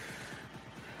good?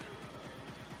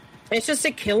 It's just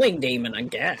a killing demon, I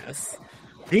guess.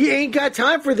 He ain't got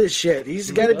time for this shit. He's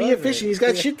got to be efficient. He's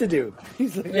got shit to do.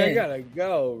 He's like, I gotta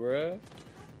go, bro.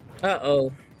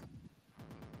 Uh-oh.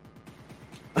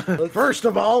 First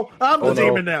of all, I'm the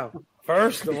demon now.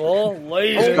 First of all,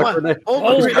 ladies.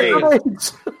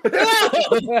 Grenades.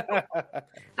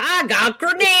 I got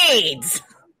grenades.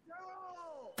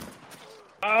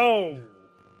 Oh.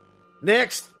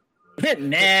 Next.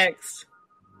 Next.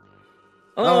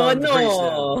 Oh,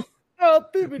 no. Oh,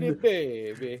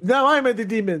 baby. Now I'm the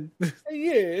demon.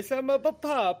 Yes, I'm about to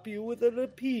pop you with the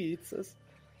pizzas.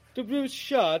 The blue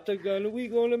shotgun, we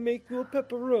gonna make you a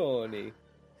pepperoni.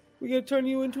 We're gonna turn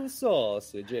you into a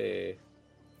sausage, eh?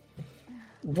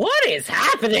 What is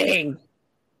happening?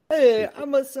 Hey,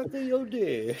 I'm a sucker your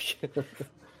dick.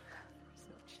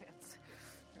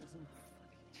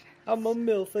 I'm a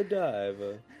MILF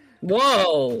diver.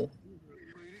 Whoa.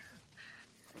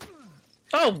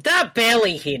 Oh, that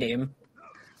barely hit him.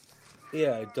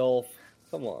 Yeah, Dolph.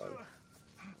 Come on.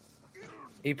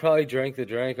 He probably drank the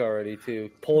drink already,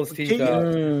 too. Pull his teeth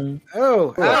out.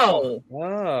 Oh. Ow.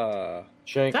 Ah.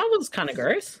 That was kind of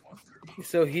gross.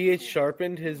 So he had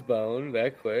sharpened his bone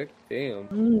that quick.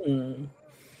 Damn.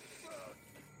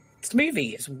 This movie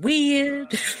is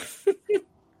weird.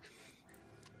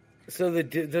 So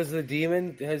does the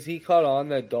demon, has he caught on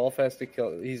that Dolph has to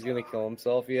kill, he's going to kill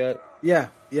himself yet? Yeah.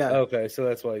 Okay, so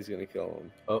that's why he's going to kill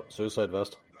him. Oh, suicide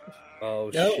vest. Oh,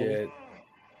 No. shit.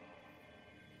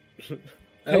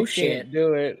 Oh, I shit. can't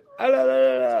do it. Ah, la, la,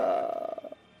 la, la.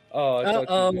 Oh, I thought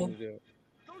you were going to do it.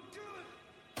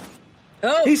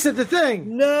 Oh, He said the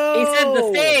thing. No! he said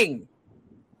the thing.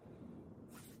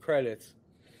 Credits.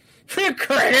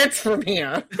 Credits from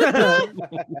here.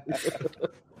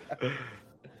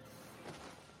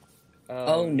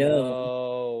 Oh,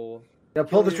 no. Yeah,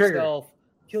 pull the trigger. Yourself.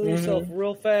 Kill yourself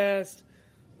real fast.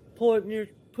 Put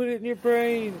it in your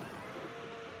brain.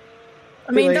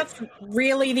 I mean, that's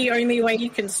really the only way you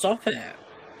can stop it.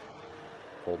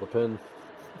 Pull the pin.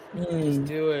 Just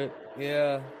do it.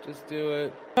 Yeah, just do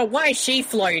it. But why is she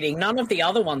floating? None of the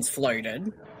other ones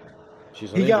floated.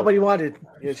 He got what he wanted.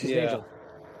 Yeah, she's an angel.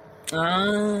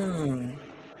 Oh.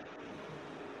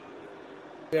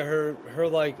 Yeah, her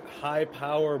like high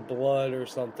power blood or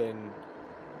something.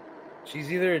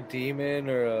 She's either a demon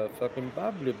or a fucking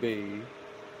bumblebee.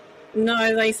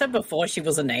 No, they said before she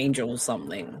was an angel or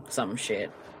something. Some shit.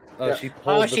 Oh, Yeah. she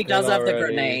pulled the she pin does have the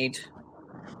already. grenade.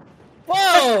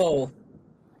 Whoa!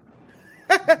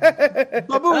 Ba-boom.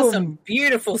 That's some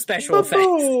beautiful special effects.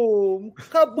 Kaboom!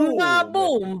 Kaboom!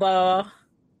 Kaboom, ba.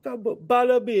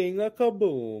 Bada bing, a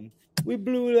kaboom. We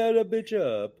blew that bitch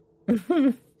up.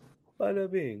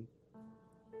 Bada bing.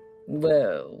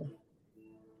 Whoa.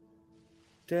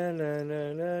 So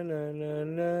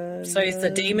is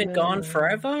the demon gone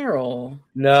forever, or?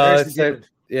 No, There's it's the demon.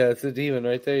 it's the demon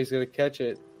right there. He's gonna catch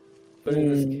it. Put it in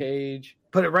his cage.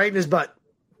 Put it right in his butt.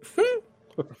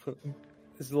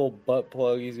 This little butt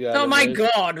plug he's got. Oh in my there.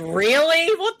 god,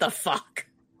 really? What the fuck?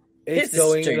 It's This is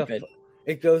going stupid.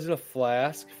 it goes in a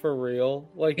flask for real,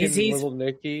 like Is in he Little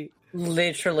Nicky,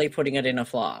 literally putting it in a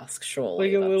flask?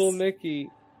 Surely, like in Little Nicky.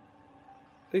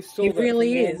 They stole It that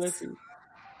really from Little is. Nicky.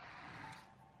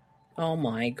 Oh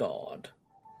my god!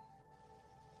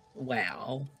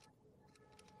 Wow.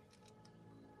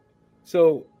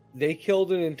 So they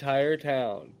killed an entire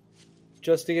town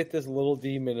just to get this little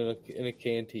demon in a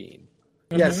canteen.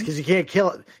 Yes, because you can't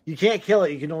kill it. You can't kill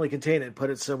it. You can only contain it and put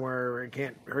it somewhere where it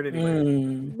can't hurt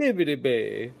anybody. Bibbidi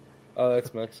bay. Oh,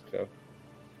 that's Mexico.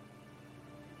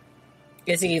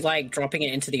 Is he like dropping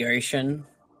it into the ocean?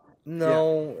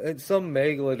 No, it's some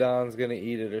megalodon's gonna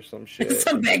eat it or some shit. It's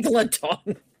a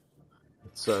megalodon.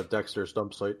 It's Dexter's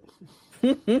dump site.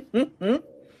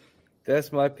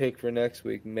 That's my pick for next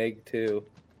week, Meg 2.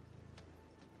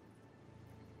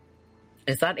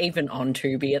 Is that even on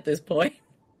Tubi at this point?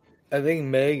 I think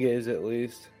Meg is at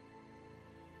least.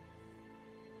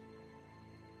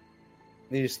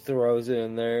 He just throws it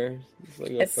in there. It's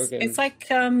like a fucking... It's like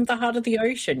the heart of the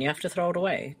ocean. You have to throw it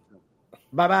away.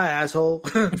 Bye-bye, asshole.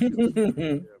 What's out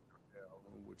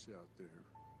there?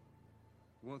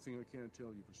 One thing I can't tell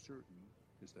you for certain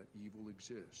is that evil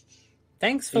exists.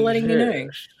 Thanks for letting me know.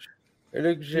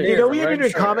 You know, we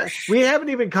haven't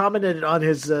even commented on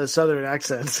his southern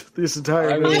accent this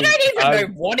entire movie. I don't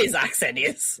even know what his accent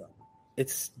is.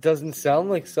 It doesn't sound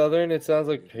like Southern. It sounds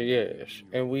like British,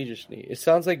 and we just need. It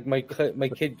sounds like my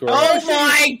kid growing up. Oh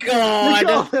my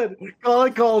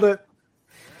god! Called it.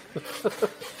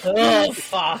 Oh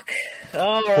fuck!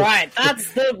 All right,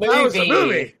 that's the movie. That was the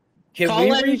movie.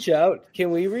 Can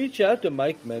we reach out to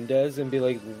Mike Mendez and be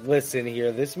like, listen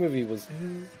here, this movie was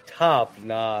top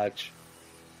notch.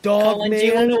 Colin, do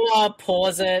you want to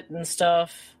pause it and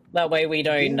stuff? That way we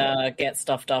don't get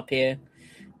stuffed up here.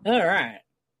 All right.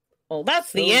 Well,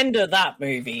 that's the end of that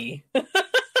movie.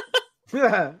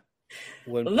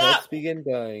 When pets begin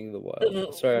dying, the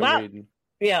wild. Sorry, I'm reading.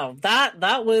 Yeah,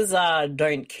 that was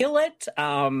Don't Kill It.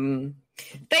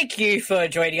 Thank you for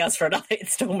joining us for another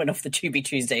installment of the Tubi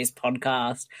Tuesdays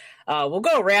podcast. We'll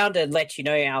go around and let you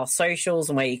know our socials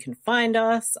and where you can find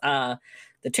us. The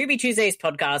Tubi Tuesdays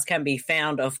podcast can be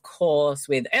found, of course,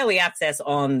 with early access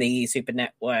on the Super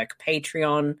Network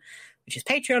Patreon, which is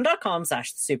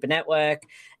patreon.com/supernetwork.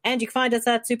 And you can find us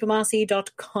at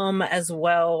supermarcy.com as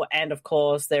well. And, of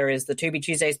course, there is the Tubi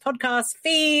Tuesdays podcast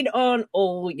feed on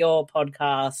all your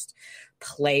podcast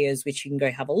players, which you can go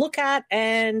have a look at.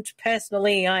 And,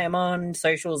 personally, I am on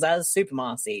socials as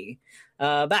Supermarcy.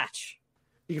 Batch.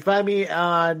 You can find me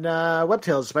on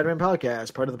WebTales, Spider-Man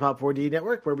Podcast, part of the Pop4D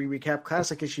Network, where we recap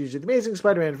classic issues of The Amazing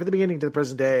Spider-Man from the beginning to the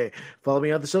present day. Follow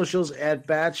me on the socials at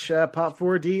Batch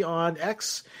Pop4D on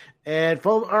X, and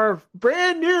follow our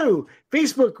brand new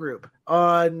Facebook group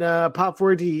on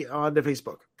Pop4D on the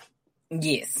Facebook.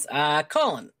 Yes.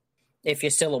 Colin, if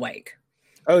you're still awake.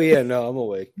 Oh, yeah, no, I'm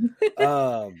awake.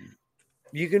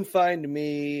 You can find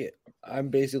me... I'm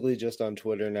basically just on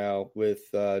Twitter now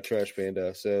with Trash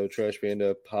Panda. So Trash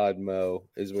Panda Podmo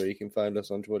is where you can find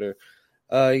us on Twitter.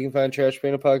 You can find Trash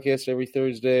Panda Podcast every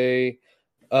Thursday.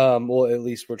 Well, at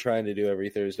least we're trying to do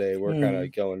every Thursday. We're kind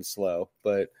of going slow.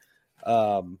 But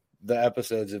the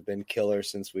episodes have been killer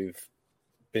since we've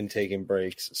been taking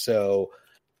breaks. So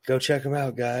go check them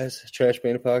out, guys. Trash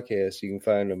Panda Podcast. You can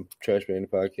find them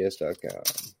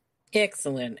trashpandapodcast.com.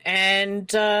 Excellent. And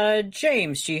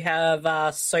James, do you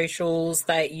have socials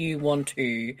that you want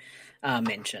to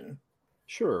mention?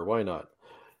 Sure, why not?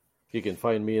 You can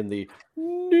find me in the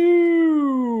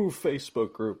new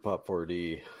Facebook group,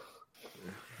 Pop4D.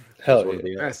 Hell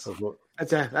yeah. That's a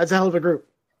hell of a group.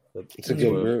 It's a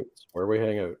good group. It's where we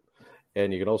hang out.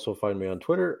 And you can also find me on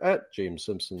Twitter at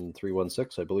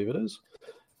JamesSimpson316, I believe it is.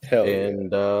 Hell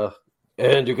yeah.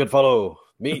 And you can follow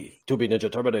me, Tubi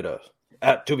Ninja Terminator,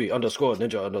 at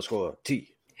Tubi_Ninja_T.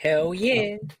 Hell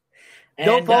yeah.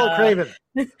 Don't follow Craven.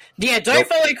 Yeah, don't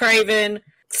follow Craven.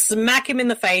 Smack him in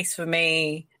the face for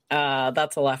me.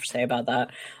 That's all I have to say about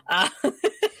that.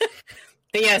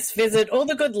 But yes, visit all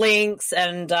the good links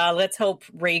and let's help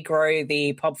regrow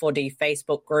the Pop4D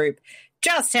Facebook group.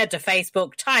 Just head to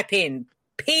Facebook, type in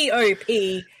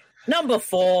POP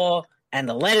 4 and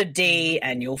the letter D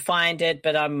and you'll find it.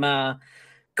 But I'm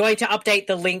going to update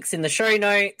the links in the show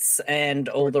notes and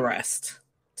all the rest.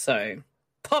 So,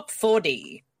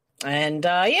 Pop4D. And,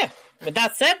 yeah, with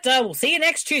that said, we'll see you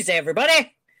next Tuesday,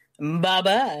 everybody.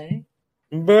 Bye-bye.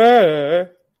 Bye.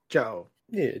 Ciao.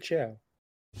 Yeah, ciao.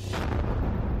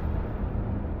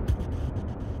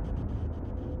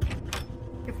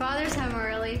 Your father's home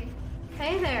early.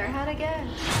 Hey there, how'd it go?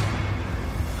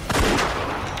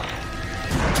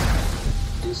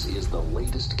 This is the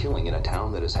latest killing in a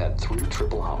town that has had 3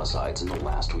 triple homicides in the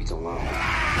last week alone.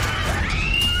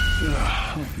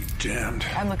 I'll be damned.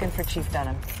 I'm looking for Chief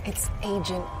Dunham. It's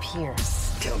Agent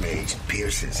Pierce. Tell me, Agent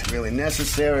Pierce, is it really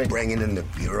necessary bringing in the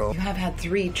Bureau? You have had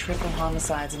 3 triple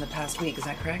homicides in the past week, is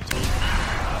that correct?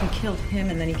 He killed him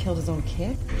and then he killed his own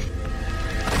kid?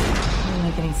 Doesn't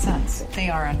make any sense. They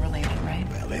are unrelated, right?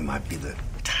 Well, they might be the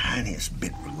tiniest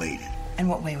bit related. In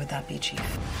what way would that be, Chief?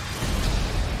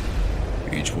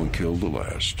 Each one killed the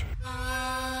last.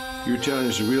 Your town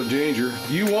is a real danger.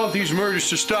 You want these murders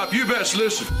to stop, you best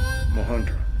listen. I'm a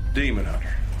hunter. Demon hunter.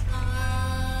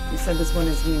 You said this one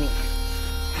is unique.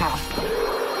 How?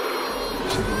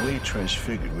 See, the way it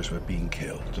transfigured was by being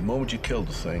killed. The moment you killed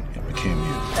the thing, it became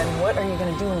you. And what are you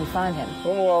going to do when you find him?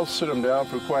 Oh, I'll sit him down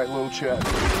for a quiet little chat.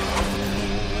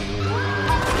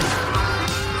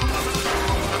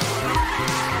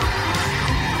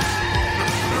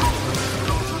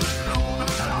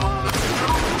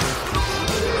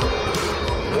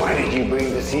 Why did you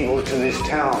bring this evil to this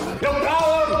town? The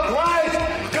power of Christ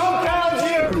compels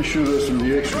you! Pretty sure that's from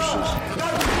The Exorcist.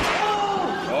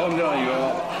 Oh, no,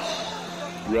 y'all.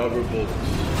 Rubber bullets.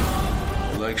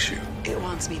 It likes you. It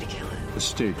wants me to kill it. The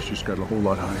stakes just got a whole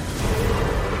lot higher.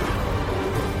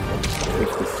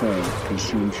 If the fall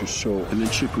consumes your soul, and then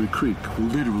Chicory Creek will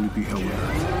literally be hell on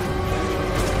earth.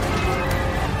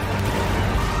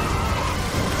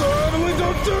 Emily,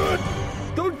 don't do it!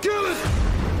 Don't kill it!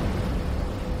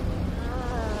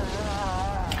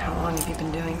 How long have you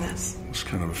been doing this? It's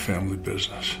kind of a family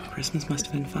business. Christmas must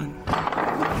have been fun.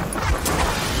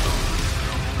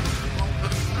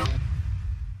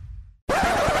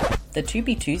 The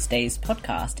Tubi Tuesdays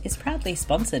podcast is proudly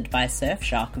sponsored by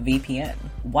Surfshark VPN.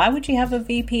 Why would you have a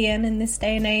VPN in this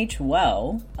day and age?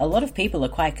 Well, a lot of people are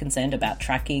quite concerned about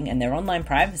tracking and their online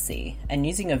privacy, and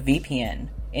using a VPN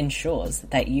ensures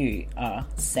that you are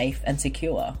safe and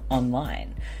secure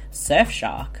online.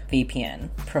 Surfshark VPN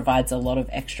provides a lot of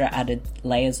extra added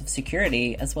layers of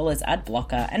security, as well as ad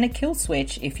blocker and a kill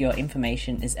switch if your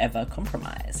information is ever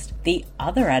compromised. The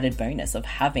other added bonus of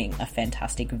having a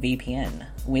fantastic VPN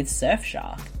with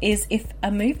Surfshark is if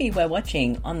a movie we're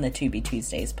watching on the Tubi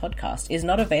Tuesdays podcast is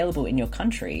not available in your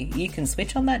country, you can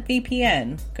switch on that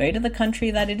VPN, go to the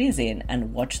country that it is in,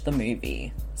 and watch the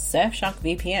movie. Surfshark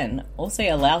VPN also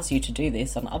allows you to do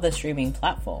this on other streaming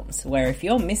platforms, where if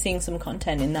you're missing some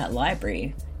content in that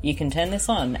library, you can turn this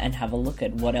on and have a look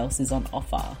at what else is on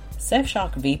offer.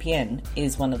 Surfshark VPN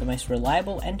is one of the most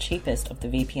reliable and cheapest of the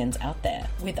VPNs out there,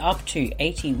 with up to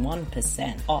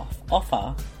 81% off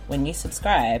offer when you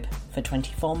subscribe for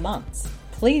 24 months.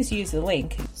 Please use the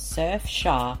link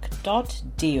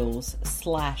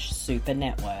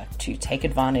surfshark.deals/supernetwork to take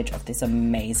advantage of this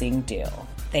amazing deal.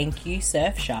 Thank you,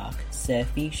 Surfshark.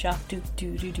 Surfy shark do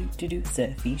do do do do do.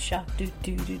 Surfy shark do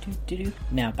do do do do do.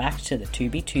 Now back to the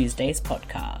Tubi Tuesdays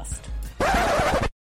podcast.